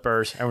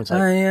slippers. Everyone's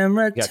like, I am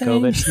you got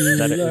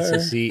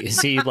COVID.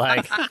 Is he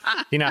like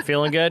he not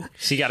feeling good?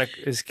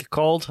 Is he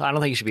cold? I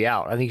don't think he should be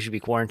out. I think he should be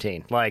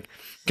quarantined. Like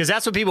because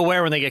that's what people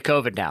wear when they get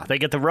COVID now. They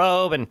get the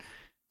robe and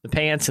the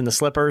pants and the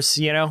slippers.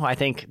 You know, I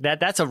think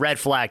that's a red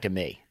flag to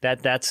me.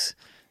 That's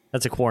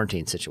a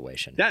quarantine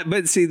situation.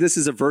 But see, this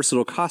is a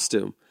versatile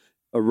costume.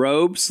 A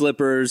robe,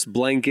 slippers,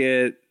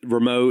 blanket,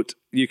 remote.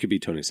 You could be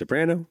Tony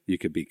Soprano. You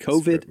could be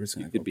COVID.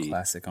 You could be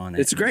classic on it.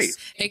 It's great.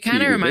 It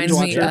kind of reminds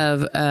me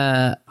of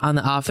on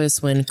The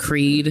Office when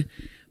Creed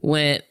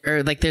went,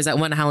 or like there's that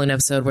one Halloween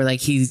episode where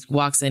like he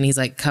walks in, he's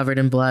like covered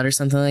in blood or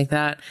something like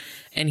that,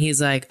 and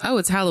he's like, "Oh,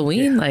 it's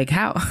Halloween! Like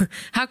how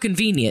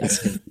convenient."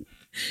 So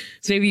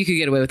maybe you could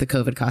get away with a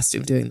COVID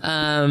costume doing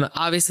that.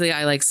 Obviously,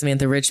 I like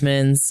Samantha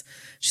Richmond's.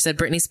 She said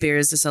Britney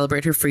Spears to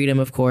celebrate her freedom,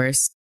 of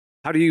course.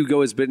 How do you go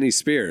as Britney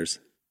Spears?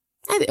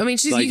 I mean,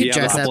 like you could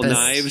dress have a up couple as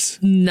knives.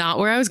 Not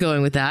where I was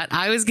going with that.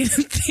 I was going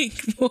to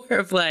think more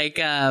of like,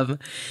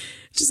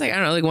 just like I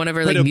don't know, like one of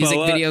her like music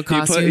video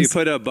costumes. You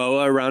put a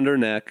boa around her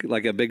neck,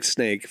 like a big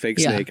snake, fake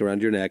snake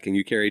around your neck, and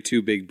you carry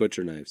 2 big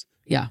butcher knives.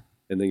 Yeah.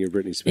 And then you're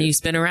Britney Spears. And you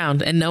spin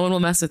around, and no one will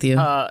mess with you.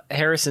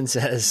 Harrison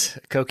says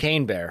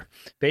cocaine bear,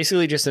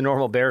 basically just a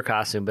normal bear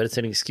costume, but it's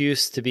an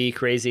excuse to be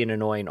crazy and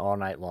annoying all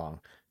night long.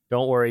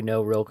 Don't worry,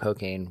 no real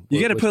cocaine.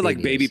 You got to put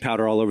like baby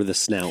powder all over the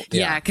snout.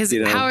 Yeah, because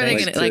how are they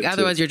going to, like,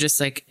 otherwise you're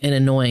just like an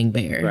annoying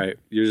bear. Right.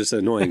 You're just an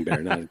annoying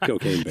bear, not a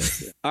cocaine bear.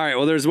 Yeah. All right.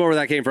 Well, there's more where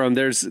that came from.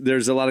 There's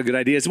a lot of good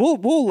ideas.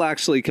 We'll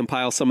actually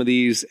compile some of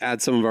these,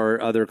 add some of our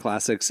other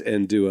classics,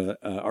 and do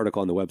a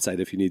article on the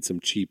website if you need some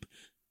cheap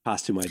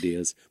costume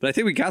ideas. But I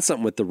think we got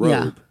something with the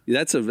robe.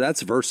 Yeah.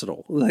 That's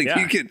versatile. Like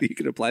you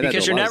can apply that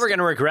because you're never going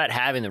to regret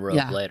having the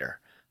robe later.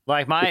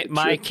 Like my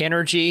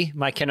Kenergy,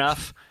 my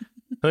Knuff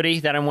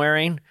hoodie that I'm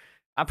wearing.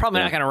 I'm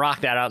probably not going to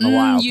rock that out in the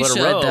wild. You but should,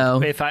 a robe,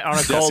 though. if I on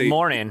a cold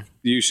morning,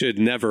 you should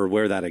never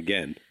wear that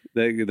again.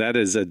 That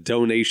is a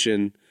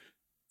donation.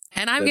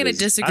 And I'm going to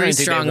disagree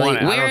strongly.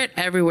 Wear it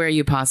everywhere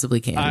you possibly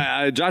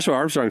can. Joshua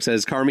Armstrong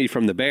says Carmi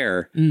from the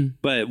Bear,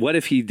 but what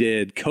if he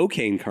did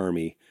cocaine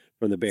Carmi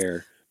from the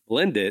Bear?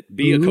 Blend it,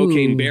 be a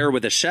cocaine bear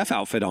with a chef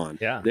outfit on.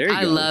 Yeah, there you go.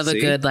 I love a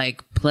good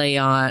like play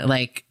on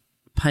like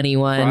punny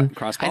one.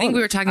 I think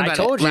we were talking about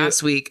it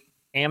last week.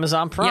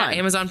 Amazon Prime. Yeah,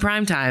 Amazon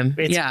Prime time.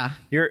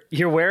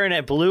 You're wearing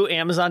a blue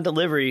Amazon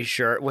delivery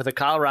shirt with a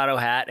Colorado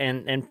hat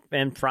and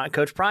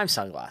Coach Prime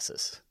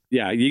sunglasses.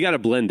 Yeah, you got to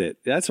blend it.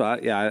 That's why.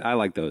 Yeah, I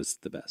like those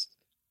the best.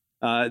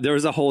 There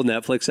was a whole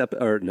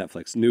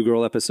Netflix New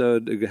Girl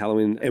episode,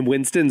 Halloween, and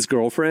Winston's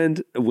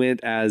girlfriend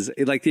went as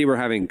like they were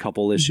having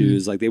couple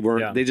issues, like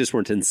they just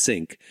weren't in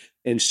sync,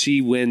 and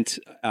she went.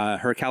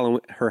 Her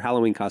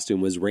Halloween costume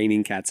was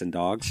raining cats and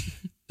dogs.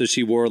 So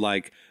she wore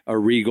like a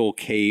regal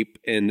cape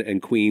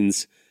and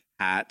queen's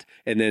hat,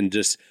 and then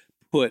just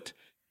put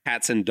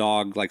cats and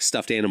dog like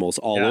stuffed animals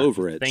all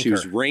over it. She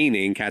was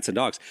raining cats and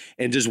dogs,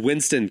 and just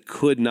Winston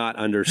could not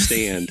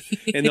understand.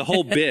 And the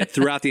whole bit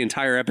throughout the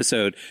entire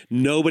episode,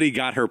 nobody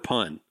got her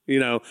pun.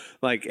 You know,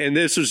 like, and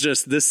this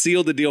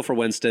sealed the deal for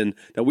Winston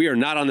that we are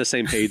not on the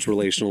same page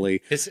relationally.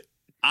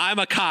 I'm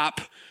a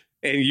cop.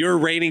 And you're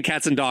raining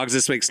cats and dogs.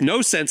 This makes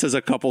no sense as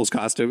a couple's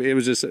costume. It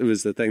was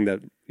the thing that,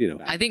 you know.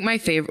 I think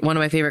one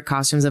of my favorite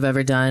costumes I've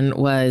ever done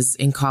was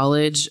in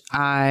college.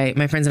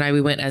 My friends and I,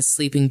 we went as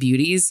Sleeping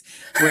Beauties,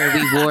 where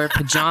we wore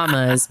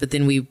pajamas, but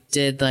then we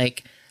did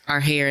like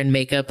our hair and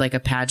makeup like a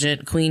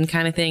pageant queen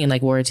kind of thing, and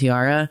like wore a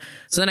tiara.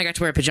 So then I got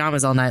to wear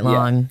pajamas all night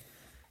long,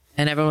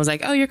 and everyone was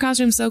like, "Oh, your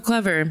costume's so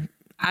clever."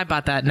 I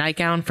bought that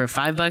nightgown for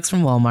 $5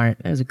 from Walmart.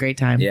 It was a great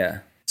time. Yeah.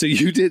 So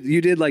you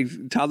did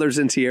like toddlers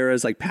and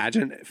tiaras, like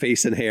pageant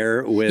face and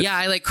hair with. Yeah,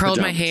 I like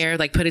curled my hair,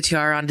 like put a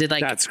tiara on, did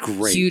like that's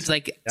great. Huge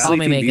like all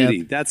my makeup.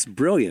 Beauty. That's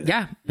brilliant.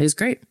 Yeah, it was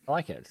great. I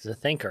like it. It's a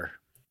thinker.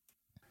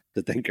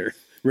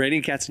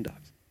 Raining cats and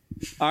dogs.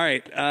 All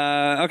right.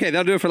 Okay,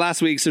 that'll do it for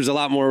last week's. There's a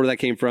lot more where that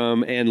came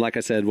from, and like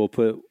I said, I'll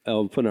put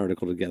an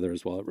article together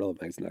as well at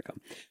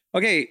relevantmagazine.com.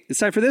 Okay, it's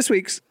time for this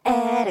week's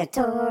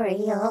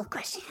editorial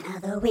question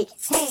of the week.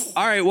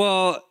 All right.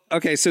 Well,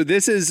 okay. So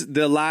this is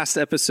the last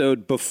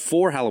episode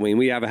before Halloween.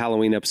 We have a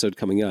Halloween episode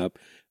coming up,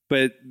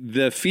 But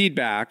the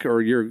feedback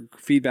or your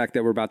feedback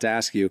that we're about to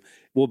ask you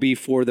will be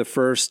for the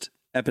first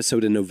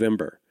episode in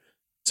November.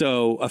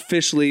 So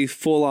officially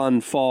full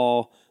on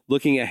fall,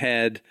 looking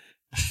ahead,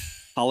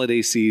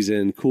 holiday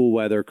season, cool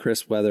weather,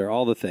 crisp weather,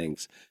 all the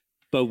things.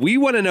 But we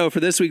want to know for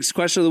this week's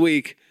question of the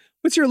week,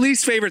 what's your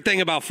least favorite thing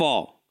about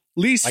fall?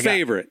 Least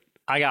favorite.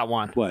 I got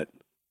one. What?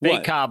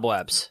 Fake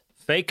cobwebs.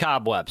 Fake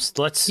cobwebs.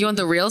 You want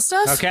the real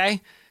stuff?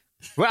 Okay.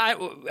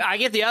 Well, I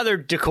get the other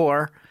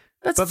decor.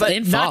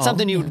 But not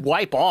something you would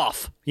wipe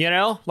off, you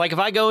know? Like if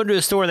I go into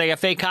a store and they got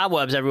fake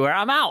cobwebs everywhere,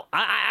 I'm out.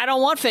 I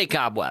don't want fake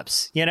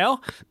cobwebs, you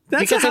know?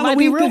 That's because a they might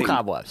be Halloween real thing.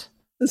 cobwebs.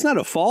 That's not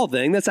a fall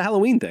thing. That's a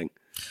Halloween thing.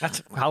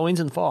 Halloween's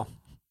in the fall.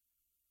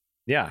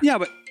 Yeah. Yeah,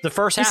 but the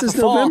first half this of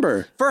is fall.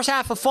 November. First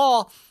half of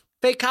fall,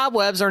 fake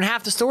cobwebs are in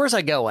half the stores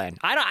I go in.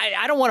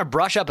 I don't want to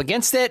brush up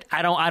against it.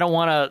 I don't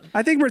want to.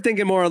 I think we're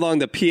thinking more along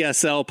the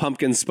PSL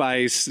pumpkin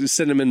spice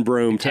cinnamon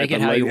broom type Take it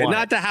of how you want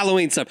not the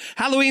Halloween stuff.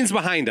 Halloween's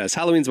behind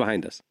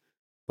us.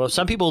 Well,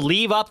 some people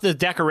leave up the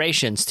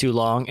decorations too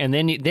long, and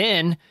then you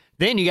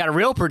got a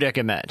real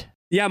predicament.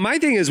 Yeah, my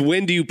thing is,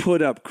 when do you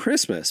put up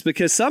Christmas?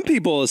 Because some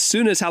people, as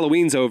soon as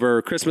Halloween's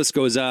over, Christmas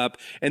goes up,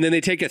 and then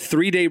they take a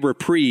 3-day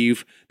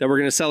reprieve that we're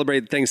going to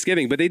celebrate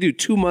Thanksgiving, but they do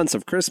 2 months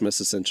of Christmas,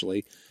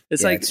 essentially.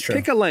 It's like,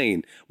 pick a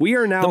lane. We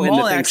are now the in the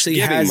mall actually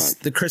Thanksgiving has month.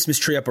 the Christmas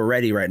tree up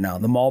already right now.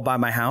 The mall by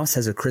my house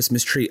has a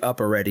Christmas tree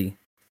up already.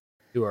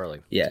 Too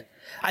early. Yeah.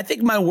 I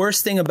think my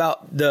worst thing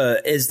about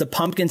is the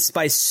pumpkin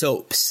spice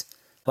soaps.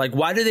 Like,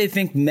 why do they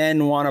think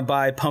men want to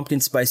buy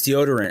pumpkin spice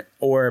deodorant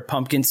or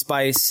pumpkin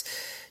spice,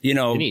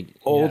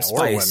 Old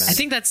Spice? I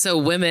think that's so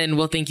women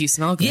will think you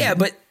smell good. Yeah,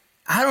 but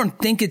I don't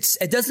think it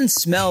doesn't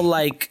smell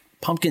like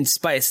pumpkin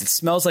spice. It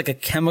smells like a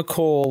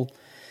chemical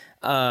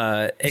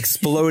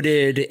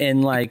exploded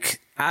in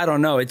I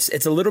don't know.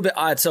 It's a little bit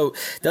odd. So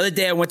the other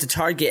day I went to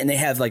Target and they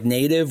have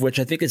Native, which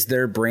I think is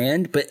their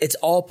brand, but it's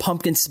all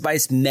pumpkin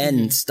spice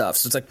men stuff.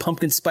 So it's like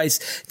pumpkin spice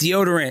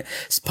deodorant,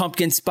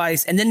 pumpkin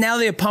spice. And then now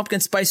they have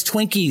pumpkin spice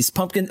Twinkies,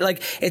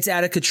 it's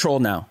out of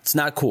control now. It's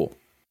not cool.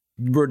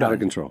 We're done. Out of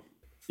control.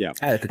 Yeah.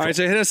 Out of control. All right.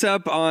 So hit us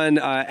up on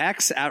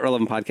X at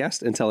Relevant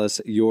Podcast and tell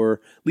us your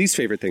least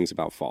favorite things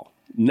about fall.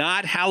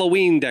 Not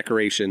Halloween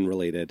decoration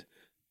related.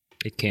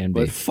 It can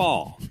be. But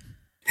fall.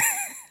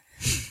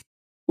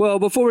 Well,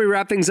 before we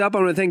wrap things up, I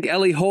want to thank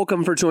Ellie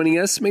Holcomb for joining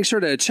us. Make sure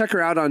to check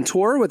her out on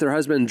tour with her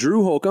husband,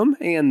 Drew Holcomb,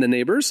 and the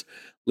Neighbors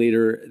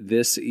later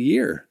this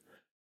year.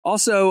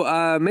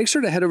 Also, make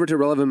sure to head over to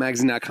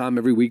relevantmagazine.com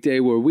every weekday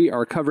where we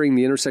are covering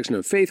the intersection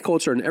of faith,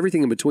 culture, and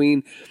everything in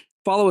between.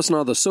 Follow us on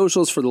all the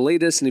socials for the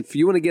latest. And if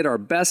you want to get our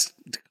best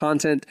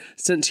content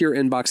sent to your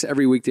inbox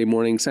every weekday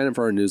morning, sign up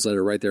for our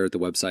newsletter right there at the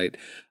website.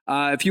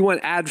 If you want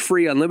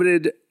ad-free,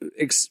 unlimited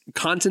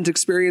content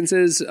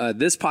experiences,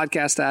 this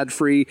podcast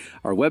ad-free,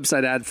 our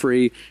website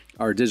ad-free,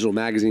 our digital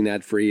magazine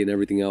ad-free, and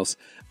everything else,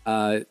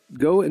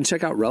 go and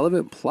check out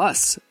Relevant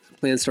Plus.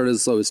 Plans start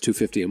as low as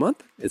 $250 a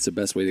month. It's the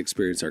best way to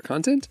experience our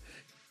content.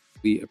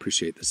 We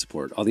appreciate the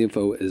support. All the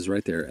info is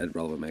right there at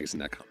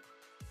relevantmagazine.com.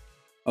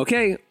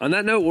 Okay, on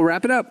that note, we'll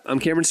wrap it up. I'm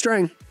Cameron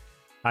Strang.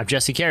 I'm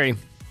Jesse Carey.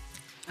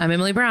 I'm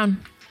Emily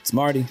Brown. It's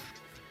Marty.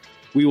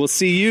 We will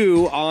see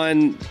you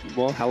on,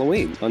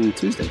 Halloween on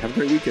Tuesday. Have a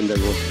great weekend,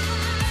 everyone.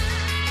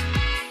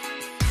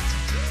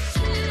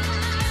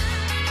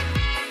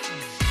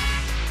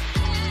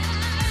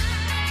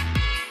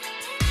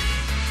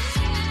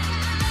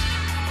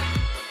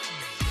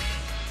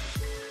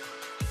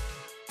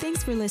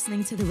 Thanks for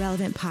listening to the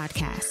Relevant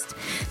Podcast.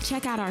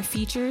 Check out our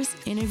features,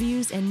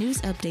 interviews, and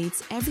news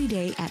updates every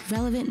day at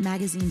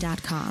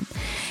relevantmagazine.com.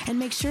 And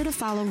make sure to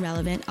follow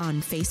Relevant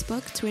on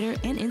Facebook, Twitter,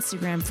 and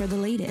Instagram for the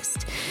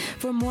latest.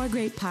 For more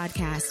great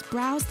podcasts,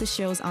 browse the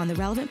shows on the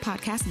Relevant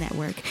Podcast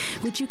Network,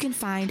 which you can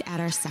find at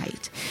our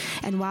site.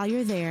 And while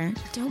you're there,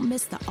 don't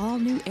miss the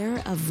all-new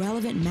era of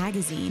Relevant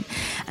Magazine.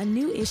 A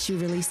new issue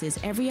releases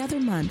every other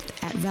month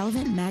at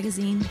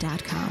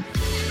relevantmagazine.com.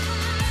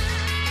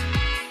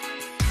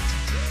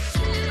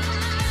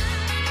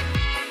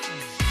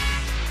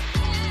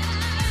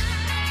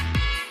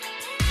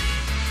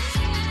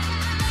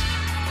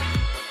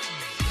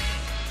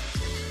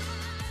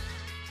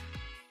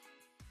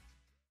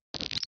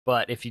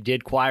 But if you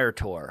did choir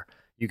tour,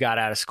 you got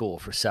out of school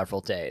for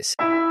several days.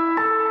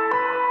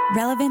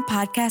 Relevant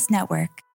Podcast Network.